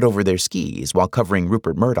get over their skis while covering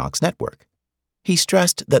Rupert Murdoch's network. He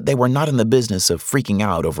stressed that they were not in the business of freaking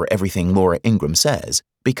out over everything Laura Ingraham says,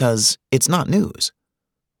 because it's not news.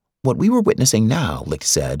 What we were witnessing now, Licht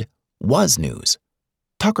said, was news.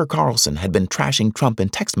 Tucker Carlson had been trashing Trump in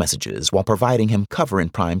text messages while providing him cover in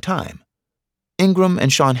prime time. Ingraham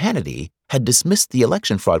and Sean Hannity had dismissed the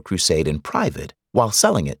election fraud crusade in private while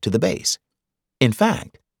selling it to the base. In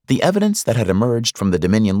fact, the evidence that had emerged from the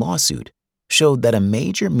Dominion lawsuit showed that a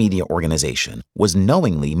major media organization was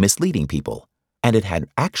knowingly misleading people, and it had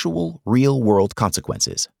actual, real-world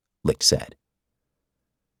consequences, Licht said.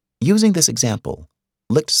 Using this example,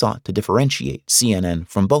 Licht sought to differentiate CNN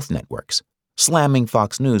from both networks, slamming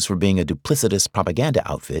Fox News for being a duplicitous propaganda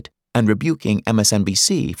outfit and rebuking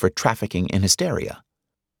MSNBC for trafficking in hysteria.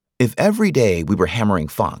 "If every day we were hammering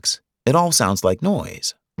Fox, it all sounds like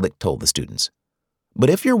noise," Licht told the students. "But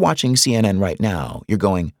if you're watching CNN right now, you're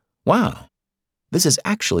going, wow, this is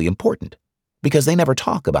actually important, because they never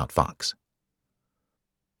talk about Fox."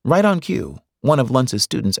 Right on cue, one of Luntz's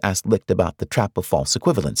students asked Licht about the trap of false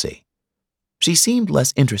equivalency. She seemed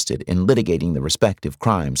less interested in litigating the respective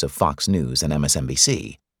crimes of Fox News and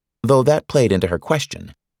MSNBC, though that played into her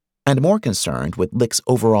question, and more concerned with Licht's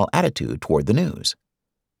overall attitude toward the news.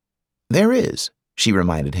 "There is," she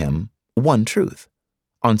reminded him, "one truth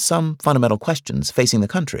on some fundamental questions facing the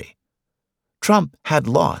country. Trump had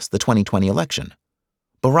lost the 2020 election.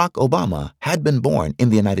 Barack Obama had been born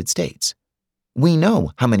in the United States. We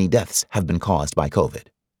know how many deaths have been caused by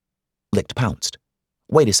COVID." Licht pounced.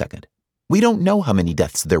 "Wait a second. We don't know how many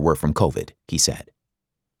deaths there were from COVID," he said.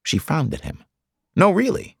 She frowned at him. "No,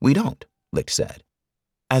 really, we don't," Licht said.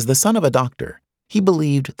 As the son of a doctor, he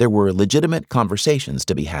believed there were legitimate conversations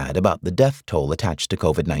to be had about the death toll attached to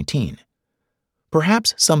COVID-19.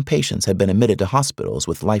 Perhaps some patients had been admitted to hospitals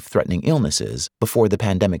with life-threatening illnesses before the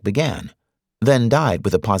pandemic began, then died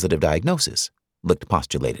with a positive diagnosis, Licht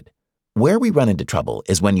postulated. "Where we run into trouble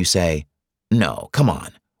is when you say, 'No, come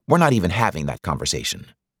on, we're not even having that conversation,'"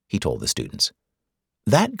 he told the students.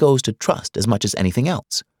 "That goes to trust as much as anything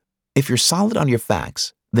else. If you're solid on your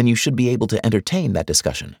facts, then you should be able to entertain that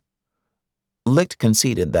discussion." Licht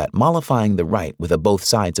conceded that mollifying the right with a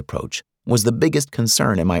both-sides approach was the biggest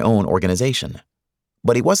concern in my own organization.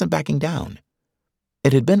 But he wasn't backing down.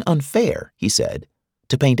 It had been unfair, he said,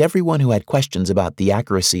 to paint everyone who had questions about the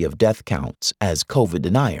accuracy of death counts as COVID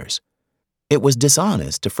deniers. It was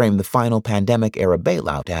dishonest to frame the final pandemic-era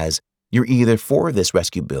bailout as, "You're either for this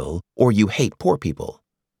rescue bill or you hate poor people."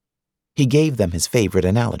 He gave them his favorite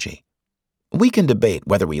analogy. "We can debate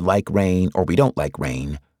whether we like rain or we don't like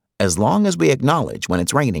rain, as long as we acknowledge when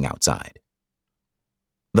it's raining outside."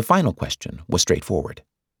 The final question was straightforward.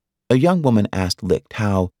 A young woman asked Licht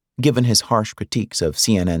how, given his harsh critiques of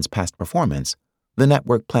CNN's past performance, the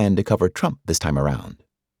network planned to cover Trump this time around.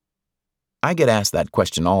 "I get asked that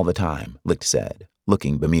question all the time," Licht said,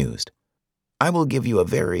 looking bemused. "I will give you a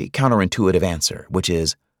very counterintuitive answer, which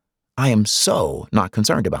is, I am so not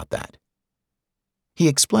concerned about that." He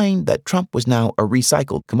explained that Trump was now a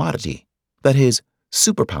recycled commodity, that his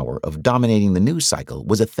superpower of dominating the news cycle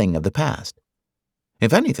was a thing of the past.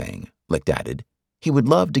 If anything, Licht added, he would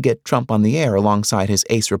love to get Trump on the air alongside his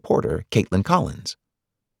ace reporter, Caitlin Collins.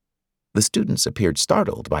 The students appeared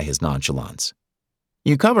startled by his nonchalance.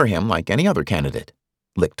 "You cover him like any other candidate,"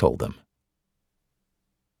 Licht told them.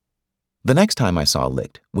 The next time I saw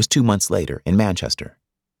Licht was 2 months later in Manchester.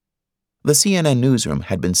 The CNN newsroom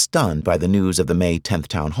had been stunned by the news of the May 10th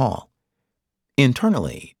town hall.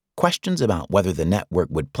 Internally, questions about whether the network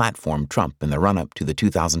would platform Trump in the run-up to the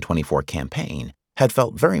 2024 campaign had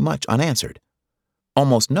felt very much unanswered.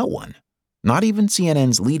 Almost no one, not even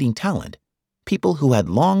CNN's leading talent, people who had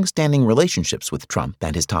long-standing relationships with Trump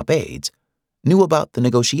and his top aides, knew about the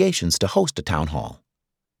negotiations to host a town hall.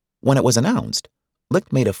 When it was announced,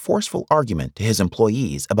 Licht made a forceful argument to his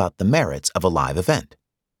employees about the merits of a live event.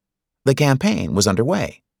 The campaign was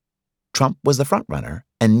underway. Trump was the frontrunner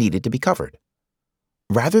and needed to be covered.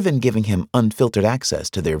 Rather than giving him unfiltered access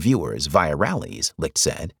to their viewers via rallies, Licht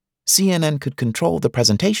said, CNN could control the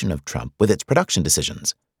presentation of Trump with its production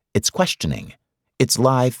decisions, its questioning, its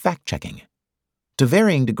live fact-checking. To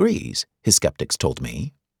varying degrees, his skeptics told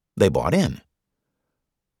me, they bought in.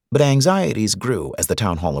 But anxieties grew as the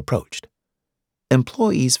town hall approached.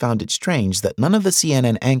 Employees found it strange that none of the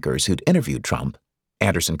CNN anchors who'd interviewed Trump,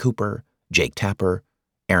 Anderson Cooper, Jake Tapper,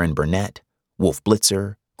 Aaron Burnett, Wolf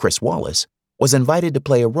Blitzer, Chris Wallace, was invited to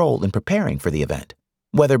play a role in preparing for the event,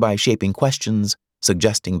 whether by shaping questions,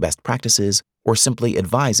 suggesting best practices, or simply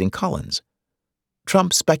advising Collins.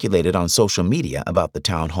 Trump speculated on social media about the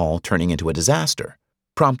town hall turning into a disaster,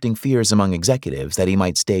 prompting fears among executives that he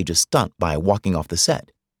might stage a stunt by walking off the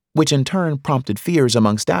set, which in turn prompted fears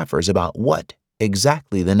among staffers about what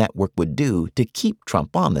exactly the network would do to keep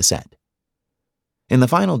Trump on the set. In the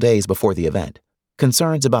final days before the event,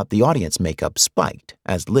 concerns about the audience makeup spiked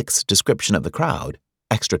as Licht's description of the crowd,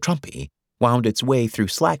 extra Trumpy, wound its way through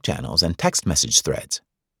Slack channels and text message threads.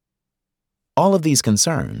 All of these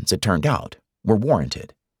concerns, it turned out, were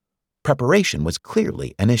warranted. Preparation was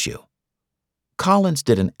clearly an issue. Collins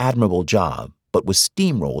did an admirable job, but was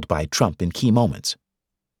steamrolled by Trump in key moments.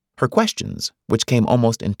 Her questions, which came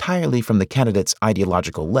almost entirely from the candidate's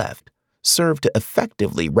ideological left, served to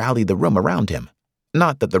effectively rally the room around him.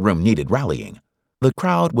 Not that the room needed rallying. The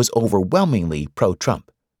crowd was overwhelmingly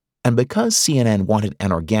pro-Trump, and because CNN wanted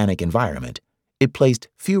an organic environment, it placed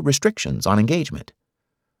few restrictions on engagement.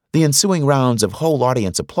 The ensuing rounds of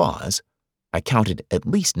whole-audience applause, I counted at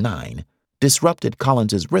least 9, disrupted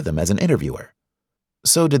Collins's rhythm as an interviewer.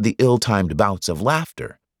 So did the ill-timed bouts of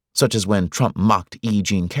laughter, such as when Trump mocked E.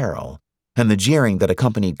 Jean Carroll, and the jeering that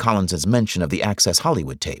accompanied Collins's mention of the Access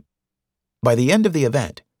Hollywood tape. By the end of the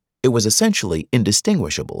event, it was essentially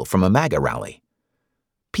indistinguishable from a MAGA rally.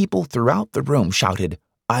 People throughout the room shouted,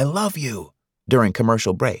 "I love you," during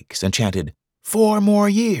commercial breaks and chanted, "4 more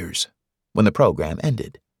years," when the program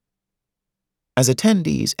ended. As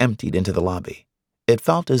attendees emptied into the lobby, it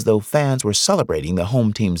felt as though fans were celebrating the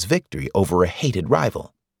home team's victory over a hated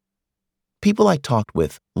rival. People I talked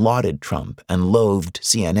with lauded Trump and loathed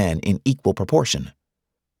CNN in equal proportion.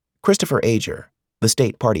 Christopher Ager, the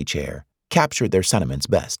state party chair, captured their sentiments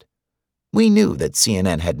best. We knew that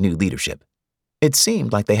CNN had new leadership. It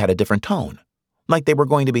seemed like they had a different tone, like they were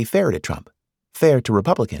going to be fair to Trump, fair to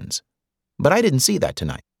Republicans. But I didn't see that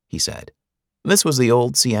tonight, he said. This was the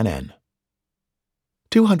old CNN.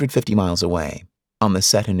 250 miles away, on the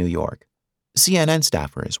set in New York, CNN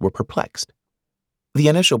staffers were perplexed. The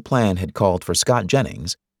initial plan had called for Scott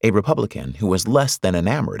Jennings, a Republican who was less than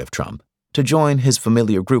enamored of Trump, to join his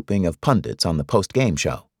familiar grouping of pundits on the post-game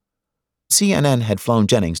show. CNN had flown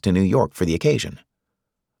Jennings to New York for the occasion.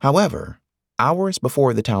 However, hours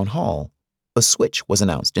before the town hall, a switch was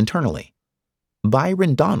announced internally.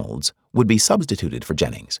 Byron Donalds would be substituted for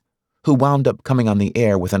Jennings, who wound up coming on the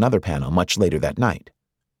air with another panel much later that night.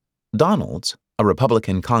 Donalds, a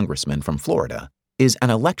Republican congressman from Florida, is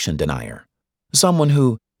an election denier, someone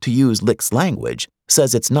who, to use Licht's language,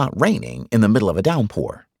 says it's not raining in the middle of a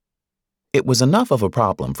downpour. It was enough of a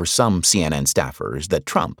problem for some CNN staffers that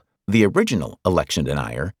Trump, the original election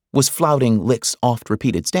denier, was flouting Licht's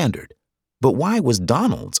oft-repeated standard. But why was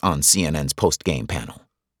Donalds on CNN's post-game panel?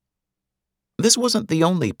 This wasn't the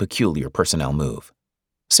only peculiar personnel move.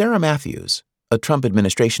 Sarah Matthews, a Trump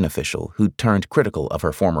administration official who turned critical of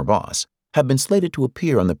her former boss, had been slated to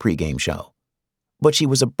appear on the pregame show. But she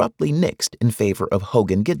was abruptly nixed in favor of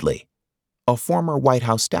Hogan Gidley, a former White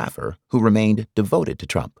House staffer who remained devoted to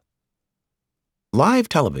Trump. Live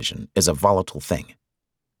television is a volatile thing.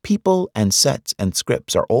 People and sets and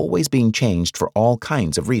scripts are always being changed for all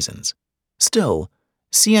kinds of reasons. Still,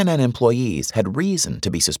 CNN employees had reason to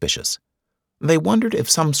be suspicious. They wondered if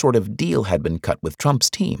some sort of deal had been cut with Trump's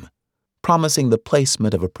team, promising the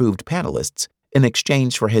placement of approved panelists in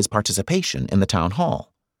exchange for his participation in the town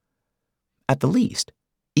hall. At the least,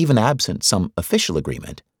 even absent some official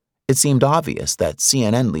agreement, it seemed obvious that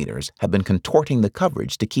CNN leaders had been contorting the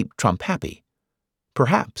coverage to keep Trump happy,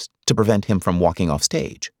 perhaps to prevent him from walking off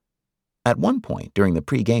stage. At one point during the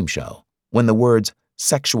pre-game show, when the words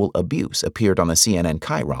sexual abuse appeared on the CNN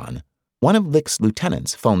chyron, one of Licht's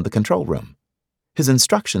lieutenants phoned the control room. His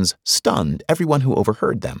instructions stunned everyone who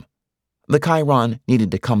overheard them. The chyron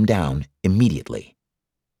needed to come down immediately.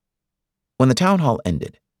 When the town hall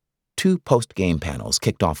ended, 2 post-game panels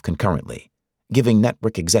kicked off concurrently, giving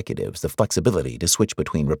network executives the flexibility to switch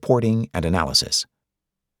between reporting and analysis.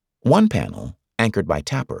 One panel, anchored by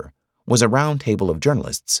Tapper, was a round table of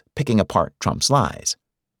journalists picking apart Trump's lies.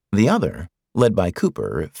 The other, led by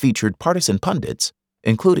Cooper, featured partisan pundits,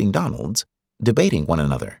 including Donald's, debating one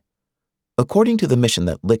another. According to the mission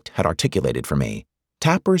that Licht had articulated for me,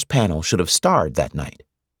 Tapper's panel should have starred that night.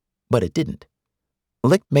 But it didn't.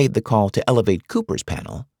 Licht made the call to elevate Cooper's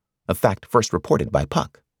panel, a fact first reported by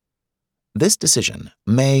Puck. This decision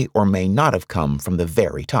may or may not have come from the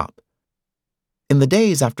very top. In the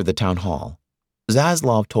days after the town hall,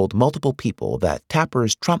 Zaslav told multiple people that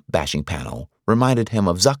Tapper's Trump-bashing panel reminded him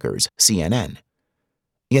of Zucker's CNN.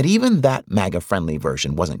 Yet even that MAGA-friendly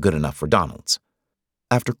version wasn't good enough for Donald's.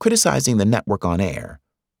 After criticizing the network on air,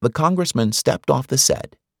 the congressman stepped off the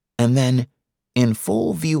set and then, in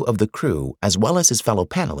full view of the crew as well as his fellow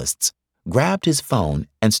panelists, grabbed his phone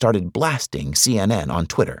and started blasting CNN on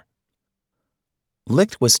Twitter.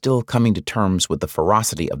 Licht was still coming to terms with the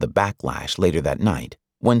ferocity of the backlash later that night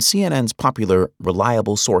when CNN's popular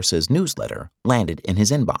Reliable Sources newsletter landed in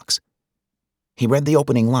his inbox. He read the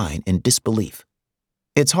opening line in disbelief.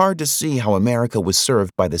 "It's hard to see how America was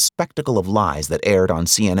served by the spectacle of lies that aired on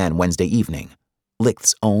CNN Wednesday evening,"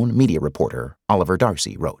 Licht's own media reporter, Oliver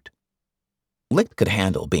Darcy, wrote. Licht could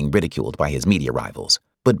handle being ridiculed by his media rivals,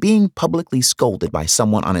 but being publicly scolded by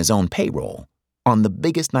someone on his own payroll, on the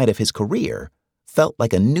biggest night of his career, felt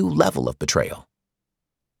like a new level of betrayal.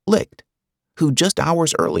 Licht, who just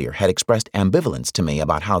hours earlier had expressed ambivalence to me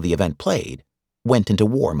about how the event played, went into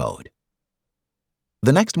war mode.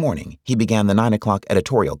 The next morning, he began the 9 o'clock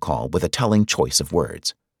editorial call with a telling choice of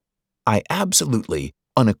words. "I absolutely,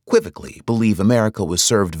 unequivocally believe America was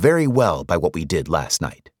served very well by what we did last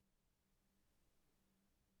night."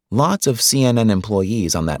 Lots of CNN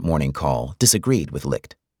employees on that morning call disagreed with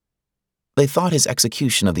Licht. They thought his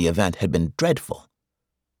execution of the event had been dreadful.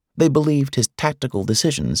 They believed his tactical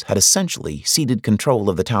decisions had essentially ceded control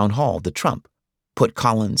of the town hall to Trump, put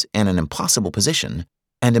Collins in an impossible position,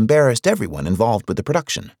 and embarrassed everyone involved with the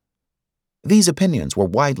production. These opinions were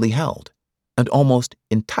widely held and almost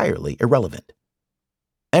entirely irrelevant.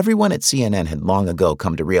 Everyone at CNN had long ago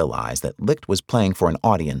come to realize that Licht was playing for an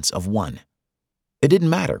audience of one. It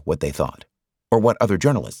didn't matter what they thought, or what other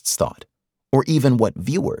journalists thought, or even what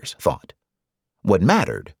viewers thought. What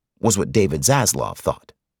mattered was what David Zaslav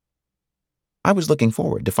thought. I was looking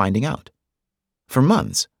forward to finding out. For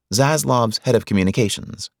months, Zaslav's head of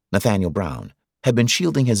communications, Nathaniel Brown, had been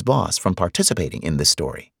shielding his boss from participating in this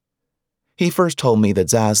story. He first told me that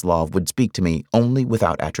Zaslav would speak to me only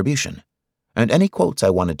without attribution, and any quotes I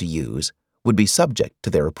wanted to use would be subject to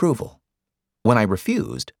their approval. When I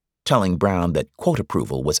refused, telling Brown that quote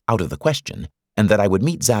approval was out of the question and that I would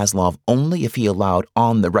meet Zaslav only if he allowed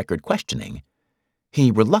on-the-record questioning,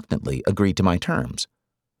 he reluctantly agreed to my terms,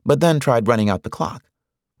 but then tried running out the clock,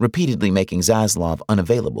 repeatedly making Zaslav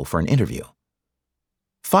unavailable for an interview.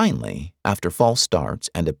 Finally, after false starts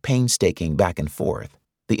and a painstaking back and forth,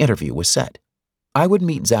 the interview was set. I would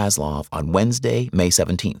meet Zaslav on Wednesday, May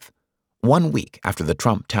 17th, 1 week after the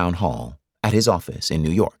Trump town hall, at his office in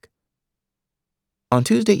New York. On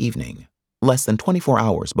Tuesday evening, less than 24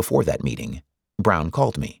 hours before that meeting, Brown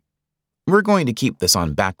called me. "We're going to keep this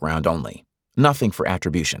on background only. Nothing for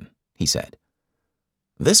attribution," he said.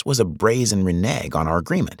 This was a brazen renege on our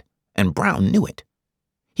agreement, and Brown knew it.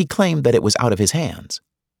 He claimed that it was out of his hands.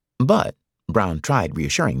 But, Brown tried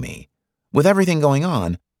reassuring me, with everything going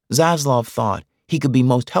on, Zaslav thought he could be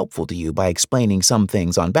most helpful to you by explaining some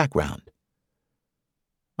things on background.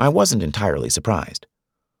 I wasn't entirely surprised.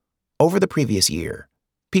 Over the previous year,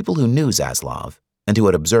 people who knew Zaslav and who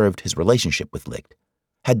had observed his relationship with Licht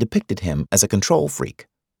had depicted him as a control freak,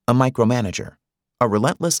 a micromanager, a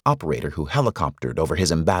relentless operator who helicoptered over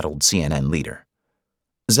his embattled CNN leader.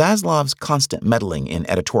 Zaslav's constant meddling in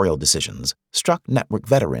editorial decisions struck network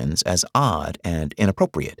veterans as odd and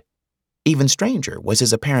inappropriate. Even stranger was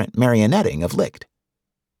his apparent marionetting of Licht.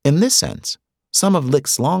 In this sense, some of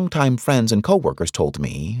Licht's longtime friends and coworkers told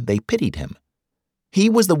me they pitied him. He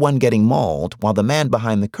was the one getting mauled while the man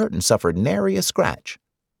behind the curtain suffered nary a scratch.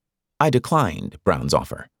 I declined Brown's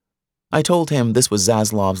offer. I told him this was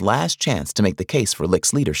Zaslav's last chance to make the case for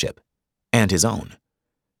Licht's leadership, and his own.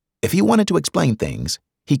 If he wanted to explain things,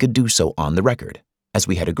 he could do so on the record, as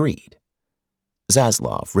we had agreed.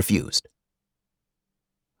 Zaslav refused.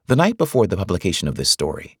 The night before the publication of this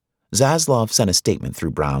story, Zaslav sent a statement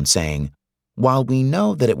through Brown saying, "While we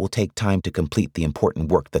know that it will take time to complete the important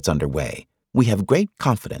work that's underway, We have great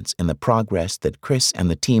confidence in the progress that Chris and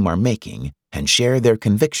the team are making and share their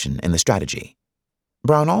conviction in the strategy.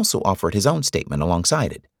 Brown also offered his own statement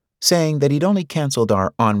alongside it, saying that he'd only canceled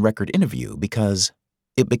our on-record interview because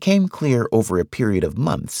it became clear over a period of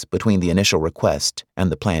months between the initial request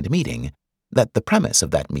and the planned meeting that the premise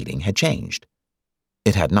of that meeting had changed.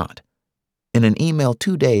 It had not. In an email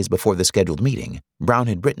 2 days before the scheduled meeting, Brown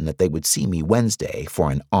had written that they would see me Wednesday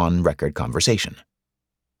for an on-record conversation.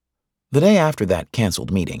 The day after that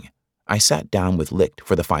canceled meeting, I sat down with Licht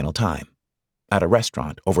for the final time, at a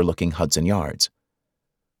restaurant overlooking Hudson Yards.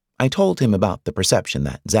 I told him about the perception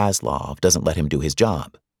that Zaslav doesn't let him do his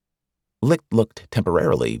job. Licht looked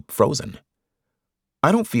temporarily frozen.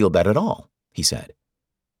 "I don't feel that at all," he said.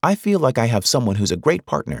 "I feel like I have someone who's a great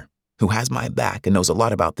partner, who has my back and knows a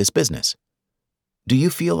lot about this business." "Do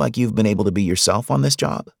you feel like you've been able to be yourself on this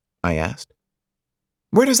job?" I asked.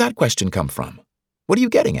 "Where does that question come from? What are you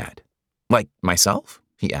getting at? Like myself?"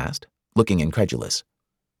 he asked, looking incredulous.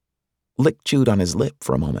 Licht chewed on his lip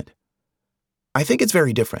for a moment. "I think it's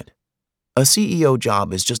very different. A CEO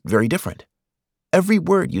job is just very different. Every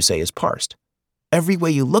word you say is parsed. Every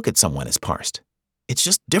way you look at someone is parsed. It's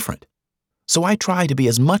just different. So I try to be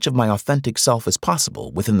as much of my authentic self as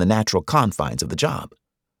possible within the natural confines of the job."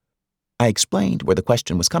 I explained where the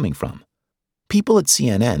question was coming from. "People at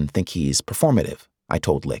CNN think he's performative," I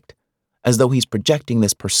told Licht, "as though he's projecting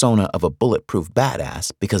this persona of a bulletproof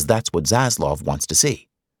badass because that's what Zaslav wants to see.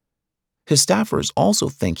 His staffers also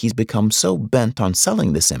think he's become so bent on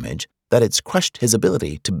selling this image that it's crushed his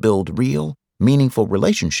ability to build real, meaningful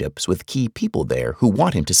relationships with key people there who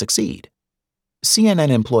want him to succeed."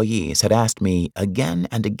 CNN employees had asked me again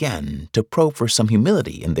and again to probe for some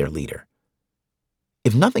humility in their leader.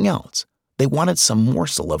 If nothing else, they wanted some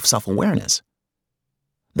morsel of self-awareness.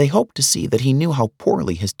 They hoped to see that he knew how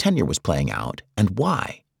poorly his tenure was playing out and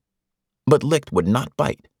why. But Licht would not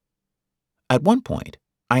bite. At one point,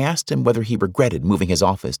 I asked him whether he regretted moving his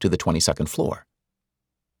office to the 22nd floor.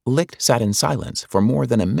 Licht sat in silence for more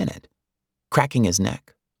than a minute, cracking his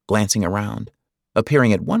neck, glancing around,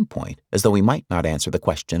 appearing at one point as though he might not answer the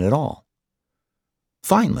question at all.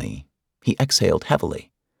 Finally, he exhaled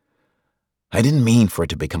heavily. "I didn't mean for it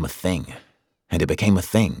to become a thing, and it became a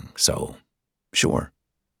thing, so, sure."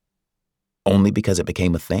 "Only because it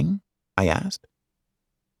became a thing?" I asked.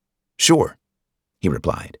 "Sure," he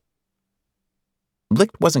replied.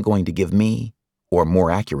 Licht wasn't going to give me, or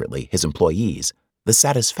more accurately, his employees, the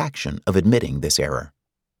satisfaction of admitting this error.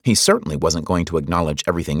 He certainly wasn't going to acknowledge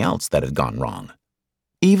everything else that had gone wrong.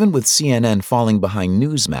 Even with CNN falling behind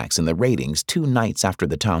Newsmax in the ratings 2 nights after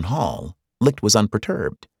the town hall, Licht was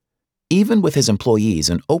unperturbed. Even with his employees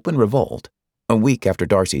in open revolt, a week after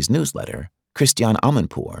Darcy's newsletter, Christiane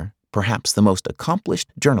Amanpour, perhaps the most accomplished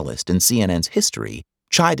journalist in CNN's history,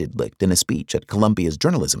 chided Licht in a speech at Columbia's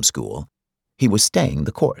journalism school. He was staying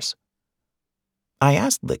the course. I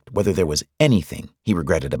asked Licht whether there was anything he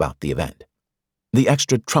regretted about the event. The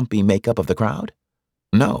extra Trumpy makeup of the crowd?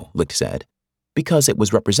 No, Licht said, because it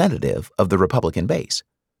was representative of the Republican base.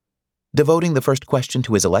 Devoting the first question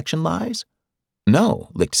to his election lies? No,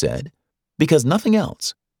 Licht said, because nothing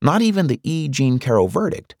else, not even the E. Jean Carroll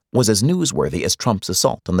verdict, was as newsworthy as Trump's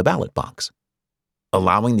assault on the ballot box.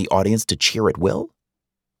 Allowing the audience to cheer at will?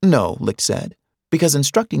 No, Licht said, because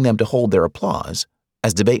instructing them to hold their applause,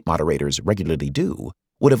 as debate moderators regularly do,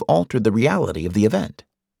 would have altered the reality of the event.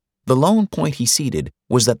 The lone point he ceded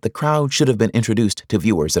was that the crowd should have been introduced to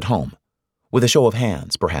viewers at home, with a show of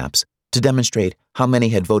hands, perhaps, to demonstrate how many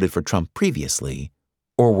had voted for Trump previously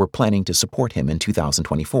or were planning to support him in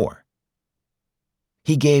 2024.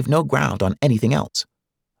 He gave no ground on anything else,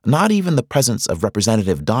 not even the presence of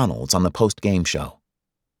Representative Donalds on the post-game show.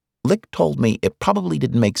 Licht told me it probably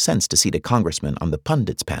didn't make sense to seat a congressman on the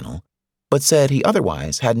pundits panel, but said he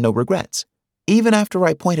otherwise had no regrets, even after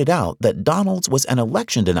I pointed out that Donalds was an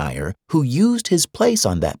election denier who used his place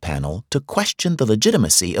on that panel to question the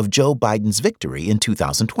legitimacy of Joe Biden's victory in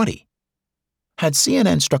 2020. Had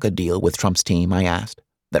CNN struck a deal with Trump's team, I asked,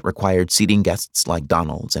 that required seating guests like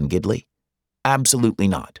Donalds and Gidley? Absolutely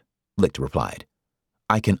not, Licht replied.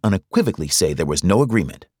 I can unequivocally say there was no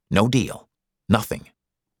agreement, no deal, nothing.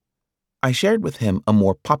 I shared with him a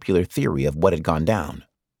more popular theory of what had gone down.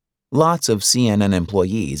 Lots of CNN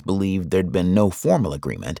employees believed there'd been no formal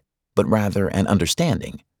agreement, but rather an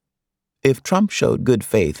understanding. If Trump showed good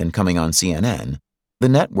faith in coming on CNN, the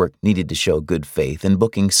network needed to show good faith in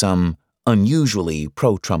booking some unusually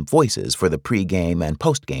pro-Trump voices for the pre-game and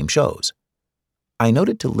post-game shows. I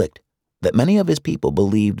noted to Licht that many of his people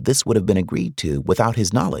believed this would have been agreed to without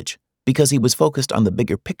his knowledge because he was focused on the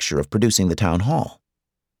bigger picture of producing the town hall.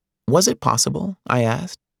 Was it possible, I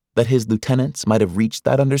asked, that his lieutenants might have reached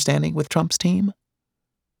that understanding with Trump's team?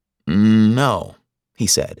 No, he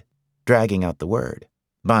said, dragging out the word,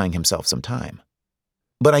 buying himself some time.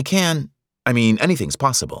 But anything's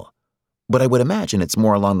possible. But I would imagine it's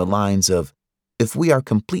more along the lines of, if we are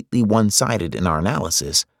completely one-sided in our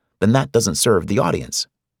analysis, then that doesn't serve the audience.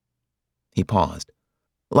 He paused.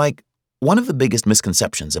 One of the biggest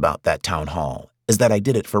misconceptions about that town hall is that I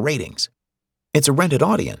did it for ratings. It's a rented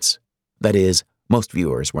audience. That is, most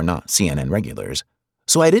viewers were not CNN regulars,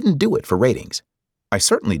 so I didn't do it for ratings. I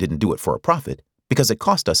certainly didn't do it for a profit, because it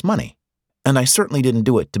cost us money. And I certainly didn't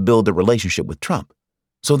do it to build a relationship with Trump.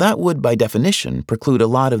 So that would, by definition, preclude a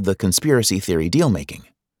lot of the conspiracy theory deal-making.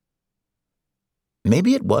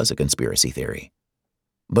 Maybe it was a conspiracy theory.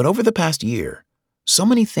 But over the past year, so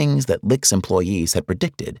many things that Licht's employees had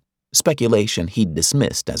predicted, speculation he'd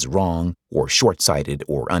dismissed as wrong or short-sighted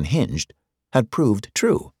or unhinged, had proved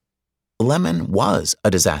true. Lemon was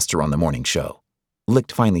a disaster on the morning show.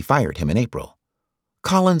 Licht finally fired him in April.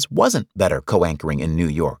 Collins wasn't better co-anchoring in New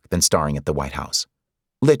York than starring at the White House.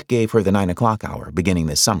 Licht gave her the 9 o'clock hour beginning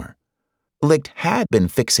this summer. Licht had been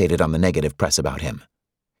fixated on the negative press about him.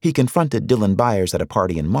 He confronted Dylan Byers at a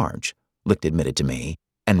party in March, Licht admitted to me,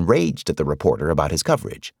 and raged at the reporter about his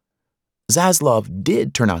coverage. Zaslav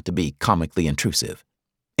did turn out to be comically intrusive.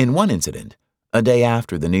 In one incident, a day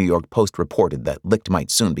after the New York Post reported that Licht might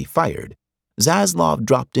soon be fired, Zaslav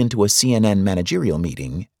dropped into a CNN managerial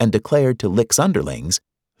meeting and declared to Licht's underlings,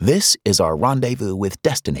 "This is our rendezvous with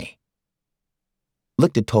destiny."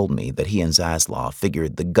 Licht had told me that he and Zaslav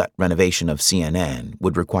figured the gut renovation of CNN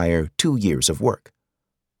would require 2 years of work.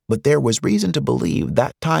 But there was reason to believe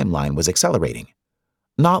that timeline was accelerating.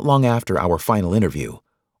 Not long after our final interview,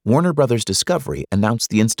 Warner Brothers Discovery announced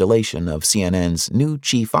the installation of CNN's new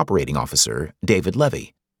chief operating officer, David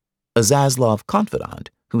Levy, a Zaslav confidant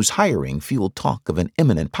whose hiring fueled talk of an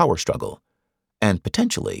imminent power struggle, and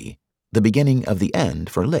potentially the beginning of the end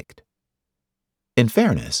for Licht. In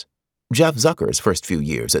fairness, Jeff Zucker's first few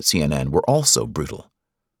years at CNN were also brutal.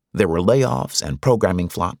 There were layoffs and programming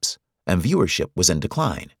flops, and viewership was in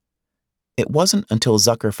decline. It wasn't until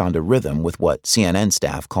Zucker found a rhythm with what CNN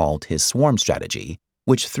staff called his swarm strategy,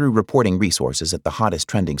 which threw reporting resources at the hottest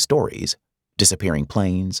trending stories, disappearing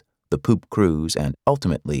planes, the poop cruise, and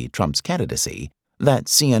ultimately Trump's candidacy, that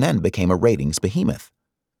CNN became a ratings behemoth.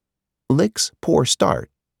 Licht's poor start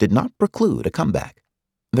did not preclude a comeback.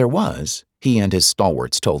 There was, he and his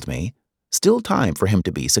stalwarts told me, still time for him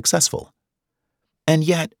to be successful. And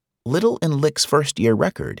yet, little in Licht's first-year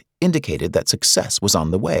record indicated that success was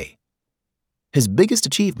on the way. His biggest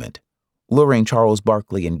achievement, luring Charles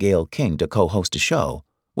Barkley and Gayle King to co-host a show,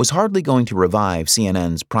 was hardly going to revive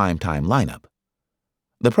CNN's primetime lineup.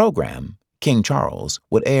 The program, King Charles,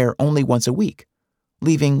 would air only once a week,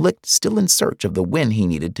 leaving Licht still in search of the win he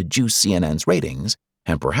needed to juice CNN's ratings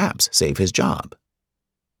and perhaps save his job.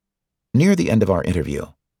 Near the end of our interview,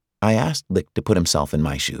 I asked Licht to put himself in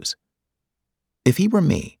my shoes. If he were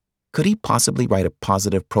me, could he possibly write a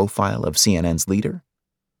positive profile of CNN's leader?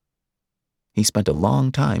 He spent a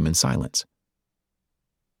long time in silence.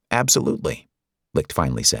 Absolutely, Licht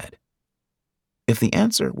finally said. If the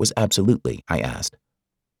answer was absolutely, I asked,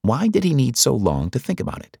 why did he need so long to think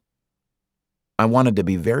about it? I wanted to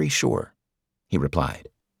be very sure, he replied.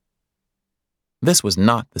 This was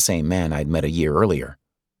not the same man I'd met a year earlier.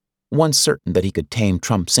 Once certain that he could tame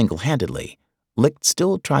Trump single-handedly, Licht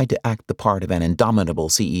still tried to act the part of an indomitable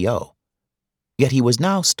CEO. Yet he was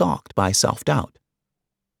now stalked by self-doubt.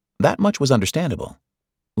 That much was understandable.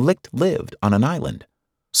 Licht lived on an island,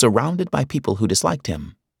 surrounded by people who disliked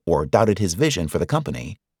him, or doubted his vision for the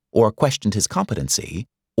company, or questioned his competency,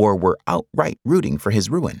 or were outright rooting for his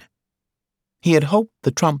ruin. He had hoped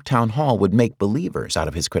the Trump town hall would make believers out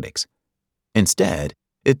of his critics. Instead,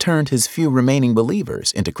 it turned his few remaining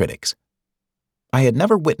believers into critics. I had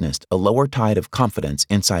never witnessed a lower tide of confidence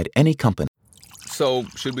inside any company. So,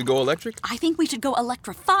 should we go electric? I think we should go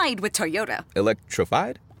electrified with Toyota.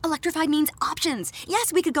 Electrified? Electrified means options.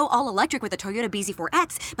 Yes, we could go all electric with a Toyota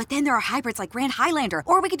BZ4X, but then there are hybrids like Grand Highlander,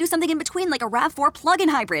 or we could do something in between like a RAV4 plug-in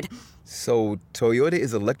hybrid. So, Toyota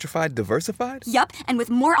is electrified diversified? Yup, and with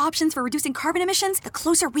more options for reducing carbon emissions, the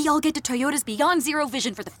closer we all get to Toyota's Beyond Zero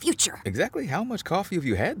vision for the future. Exactly how much coffee have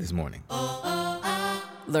you had this morning?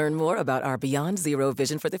 Learn more about our Beyond Zero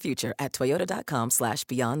vision for the future at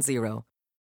toyota.com/beyond zero.